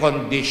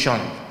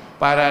air-conditioned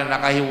para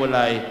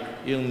nakahiwalay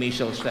yung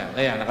measles tent.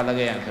 Ayan,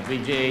 nakalagay yan sa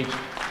PGH.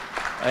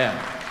 Ayan.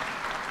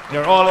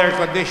 They're all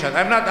air-conditioned.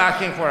 I'm not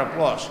asking for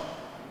applause.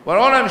 But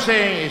all I'm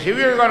saying is, if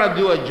you're going to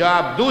do a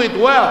job, do it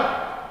well.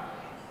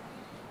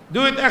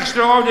 Do it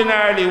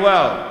extraordinarily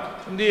well.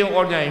 Hindi yung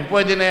ordinary.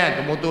 Pwede na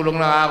yan. Tumutulong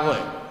na ako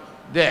eh.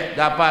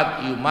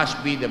 Dapat, you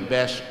must be the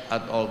best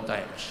at all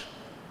times.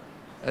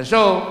 And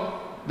so,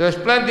 there's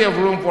plenty of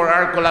room for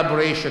our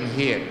collaboration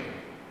here.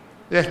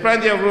 There's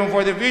plenty of room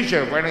for the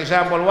future. For an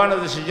example, one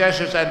of the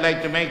suggestions I'd like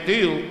to make to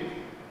you,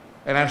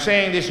 and I'm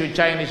saying this with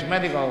Chinese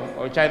medical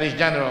or Chinese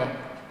general,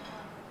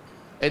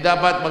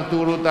 dapat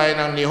magturo tayo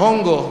ng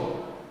Nihongo,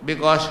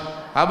 because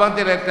habang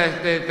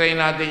train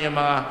natin yung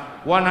mga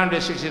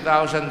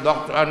 160,000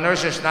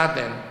 nurses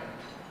natin,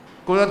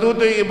 kung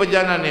natuto yung iba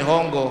dyan ng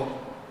Nihongo,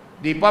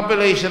 the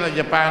population of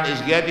Japan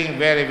is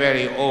getting very,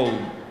 very old.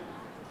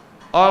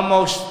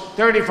 Almost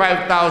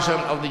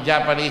 35,000 of the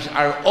Japanese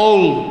are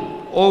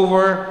old,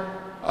 over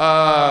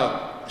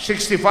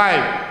 65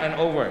 and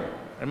over.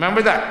 Remember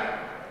that?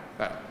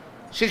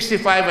 65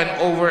 and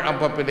over ang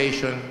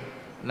population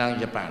ng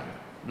Japan.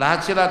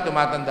 Lahat sila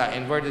tumatanda,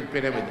 inverted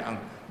pyramid. Ang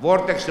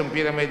vortex ng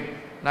pyramid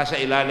nasa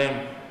ilalim,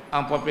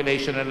 ang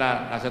population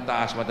nila nasa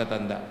taas,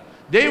 matatanda.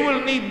 They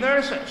will need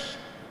nurses.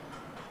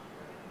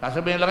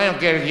 Sasabihin lang ngayon,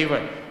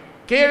 caregiver.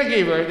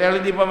 Caregiver, dahil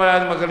hindi pa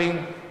magaling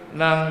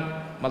ng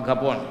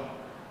maghapon.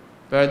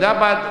 Pero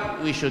dapat,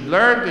 we should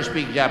learn to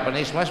speak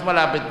Japanese. Mas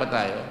malapit pa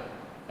tayo.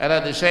 And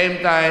at the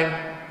same time,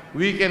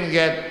 we can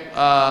get,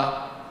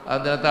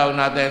 ang tinatawag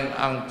natin,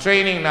 ang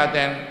training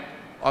natin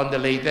on the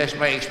latest,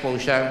 may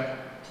exposure.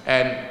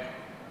 And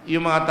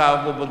yung mga tao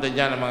pupunta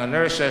dyan, ang mga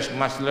nurses,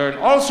 must learn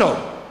also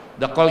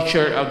the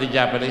culture of the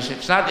Japanese.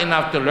 It's not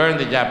enough to learn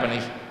the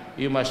Japanese.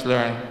 You must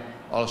learn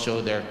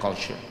also their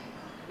culture.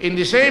 In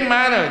the same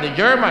manner, the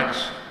Germans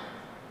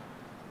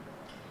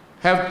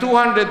have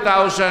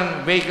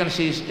 200,000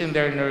 vacancies in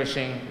their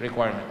nursing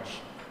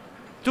requirements.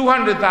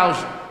 200,000.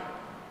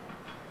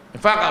 In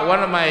fact,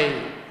 one of my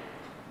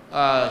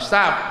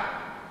staff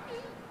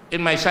in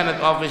my Senate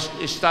office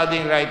is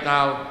studying right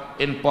now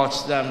in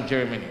Potsdam,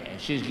 Germany. And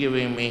she's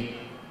giving me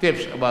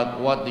tips about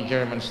what the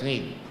Germans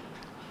need.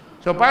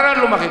 So para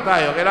lumaki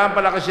tayo, kailangan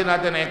palakasin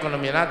natin ang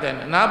ekonomiya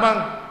natin. And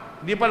habang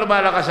hindi pa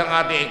lumalakas ang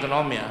ating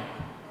ekonomiya,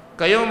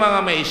 kayong mga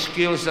may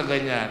skills na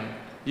ganyan,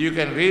 you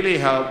can really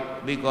help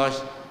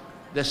because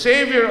the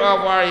savior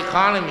of our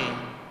economy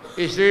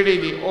is really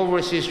the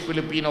overseas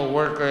Filipino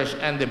workers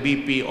and the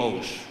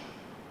BPOs.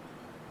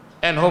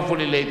 And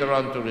hopefully later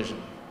on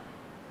tourism.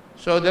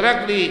 So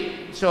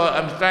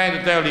I'm trying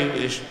to tell you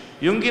is,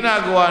 yung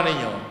ginagawa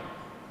ninyo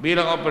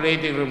bilang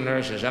operating room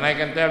nurses, and I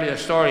can tell you a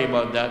story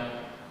about that.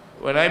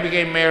 When I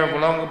became mayor of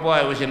Olongapo,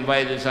 I was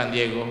invited to San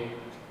Diego.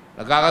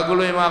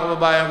 Nagkakagulo yung mga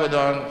kababayan ko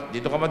doon.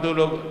 Dito ka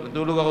matulog.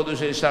 Natulog ako doon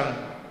sa isang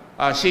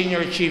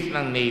senior chief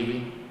ng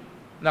Navy.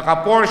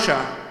 Naka-Porsche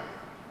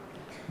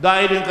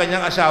dahil yung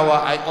kanyang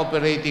asawa ay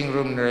operating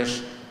room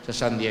nurse sa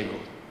San Diego.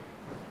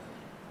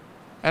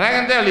 And I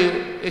can tell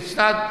you, it's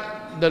not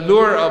the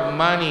lure of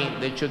money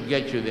that should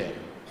get you there.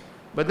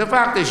 But the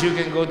fact is, you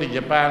can go to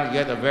Japan,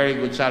 get a very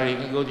good salary.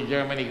 You can go to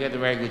Germany, get a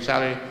very good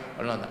salary.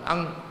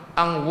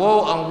 Ang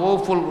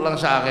woeful lang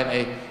sa akin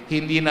ay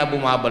hindi na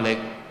bumabalik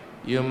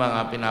yung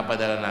mga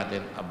pinapadala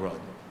natin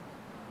abroad.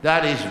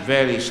 That is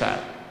very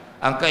sad.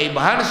 Ang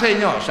kaibahan sa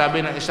inyo,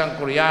 sabi ng isang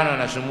Koreano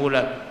na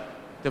sumulat,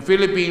 the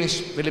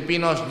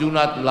Filipinos do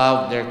not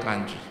love their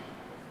country.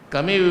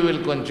 Kami, we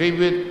will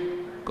contribute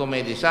kung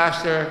may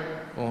disaster,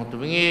 kung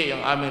tumingi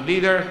yung aming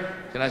leader,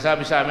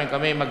 sinasabi sa amin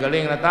kami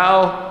magaling na tao,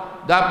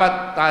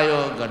 dapat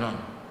tayo ganon.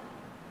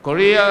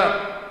 Korea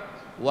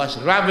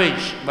was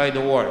ravaged by the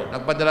war.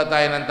 Nagpadala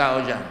tayo ng tao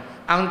dyan.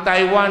 Ang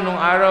Taiwan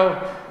nung araw,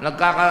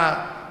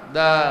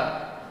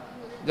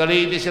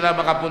 galiti sila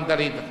makapunta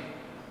rito.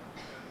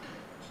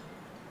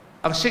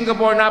 Ang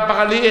Singapore,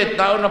 napakaliit.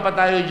 Tao na pa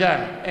tayo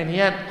dyan. And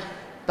yet,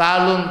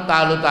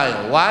 talon-talo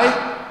tayo. Why?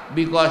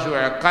 Because we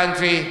are a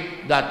country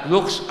that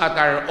looks at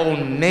our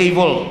own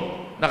navel.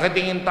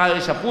 Nakatingin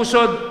tayo sa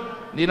pusod,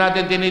 hindi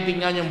natin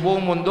tinitingnan yung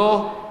buong mundo,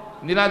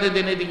 hindi natin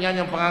tinitingnan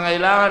yung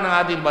pangangailangan ng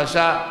ating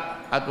bansa,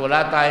 at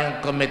wala tayong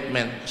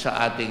commitment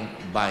sa ating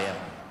bayan.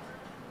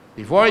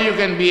 Before you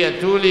can be a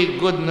truly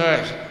good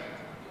nurse,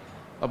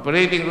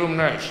 operating room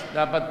nurse,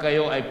 dapat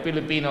kayo ay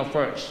Filipino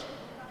first.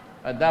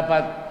 At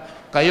dapat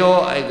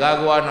kayo ay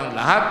gagawa ng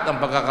lahat ng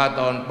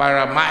pagkakataon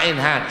para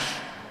ma-enhance.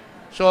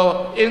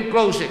 So, in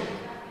closing,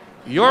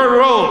 your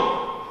role,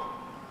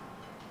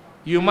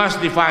 you must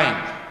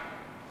define.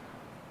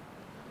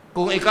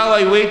 Kung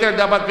ikaw ay waiter,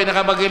 dapat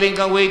pinakamagaling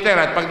kang waiter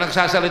at pag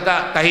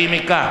nagsasalita,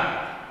 tahimik ka.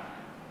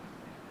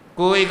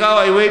 Kung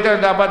ikaw ay waiter,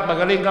 dapat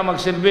magaling ka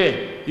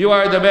magsilbi. You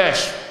are the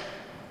best.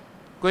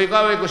 Kung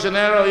ikaw ay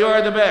kusinero, you are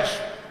the best.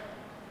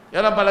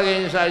 Yan ang palagay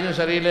niyo sa inyong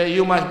sarili.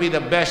 You must be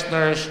the best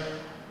nurse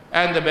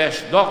and the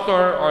best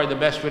doctor or the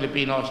best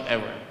Filipinos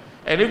ever.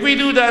 And if we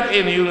do that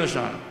in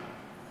unison,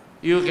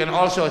 you can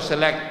also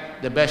select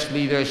the best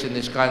leaders in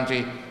this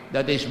country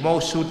that is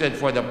most suited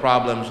for the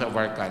problems of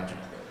our country.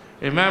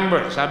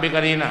 Remember, sabi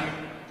kanina,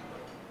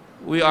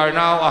 we are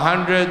now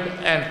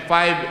 105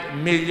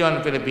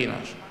 million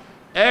Filipinos.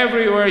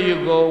 Everywhere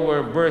you go,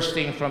 we're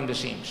bursting from the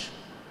seams.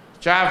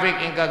 Traffic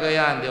in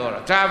Cagayan de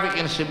Oro,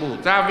 traffic in Cebu,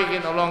 traffic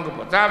in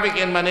Olongapo, traffic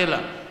in Manila,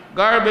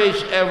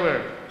 garbage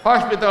everywhere,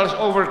 hospitals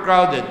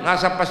overcrowded,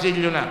 nasa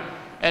pasilyo na.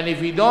 And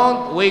if we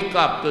don't wake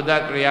up to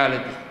that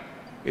reality,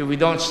 if we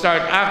don't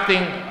start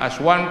acting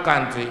as one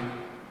country,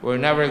 we're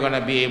never going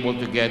to be able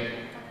to get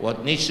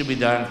what needs to be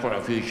done for a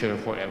future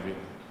for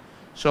everyone.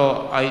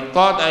 So I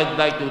thought I'd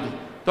like to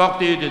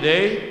talk to you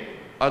today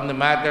on the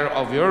matter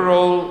of your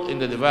role in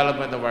the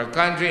development of our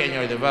country and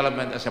your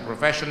development as a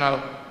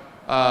professional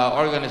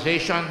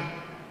organization.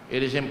 It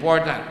is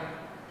important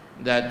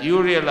that you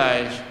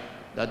realize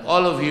that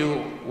all of you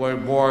were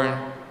born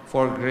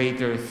for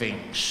greater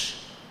things.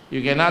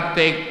 You cannot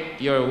take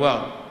your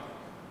wealth.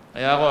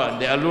 Kaya ako,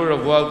 the allure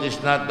of wealth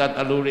is not that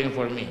alluring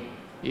for me.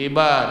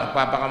 Iba,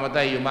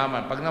 nagpapakamatay,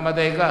 yumaman. Pag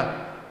namatay ka,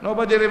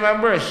 nobody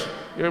remembers.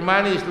 Your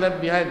money is left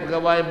behind.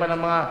 Pagawain pa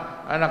ng mga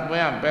anak mo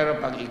yan. Pero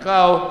pag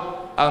ikaw,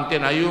 ang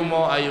tinayo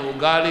mo ay yung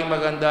ugaling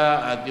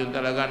maganda at yung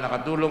talaga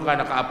nakatulong ka,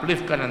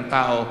 naka-uplift ka ng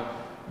tao,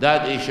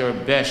 that is your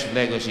best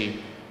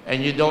legacy.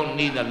 And you don't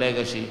need a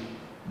legacy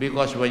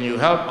because when you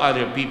help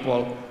other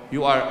people,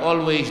 you are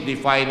always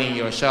defining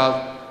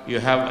yourself. You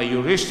have a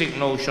heuristic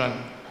notion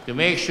to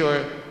make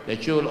sure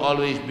that you will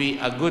always be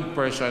a good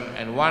person.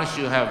 And once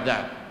you have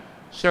that,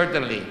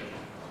 certainly,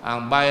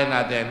 ang bayan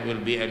natin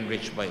will be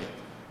enriched by it.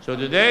 So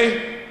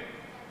today,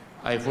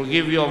 I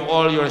forgive you of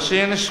all your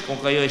sins. Kung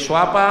kayo ay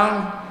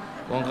swapang,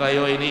 kung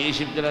kayo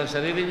iniisip nila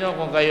sa sarili nyo,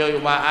 kung kayo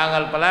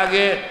umaangal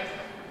palagi,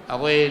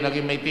 ako ay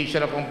naging may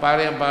teacher akong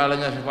pare, ang pangalan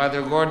niya si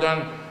Father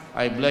Gordon.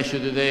 I bless you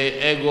today.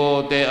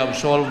 Ego te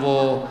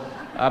absolvo,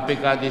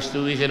 apicatis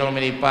tuis in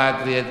nomine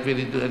Patri et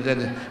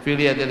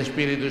Filii et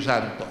Spiritus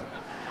Santo.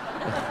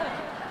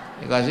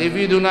 Because if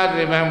you do not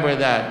remember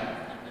that,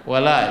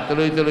 wala,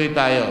 tuloy-tuloy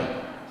tayo.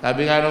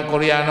 Sabi nga ng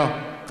Koreano,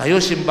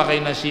 kayo simba kayo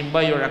na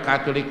simba, you're a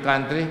Catholic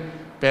country,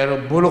 pero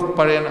bulok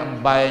pa rin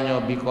ang bayan nyo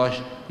because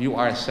you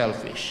are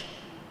selfish.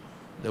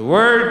 The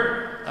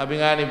word, sabi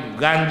nga ni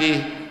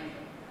Gandhi,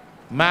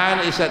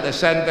 man is at the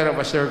center of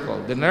a circle.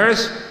 The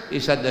nurse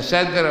is at the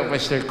center of a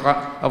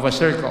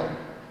circle.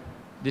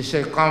 The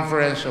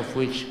circumference of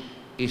which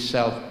is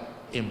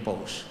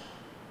self-imposed.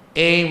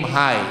 Aim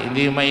high,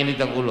 hindi mainit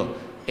ang ulo.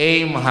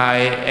 Aim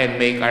high and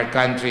make our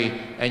country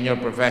and your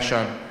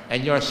profession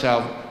and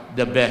yourself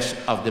the best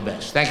of the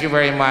best. Thank you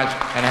very much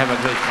and have a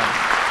great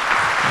time.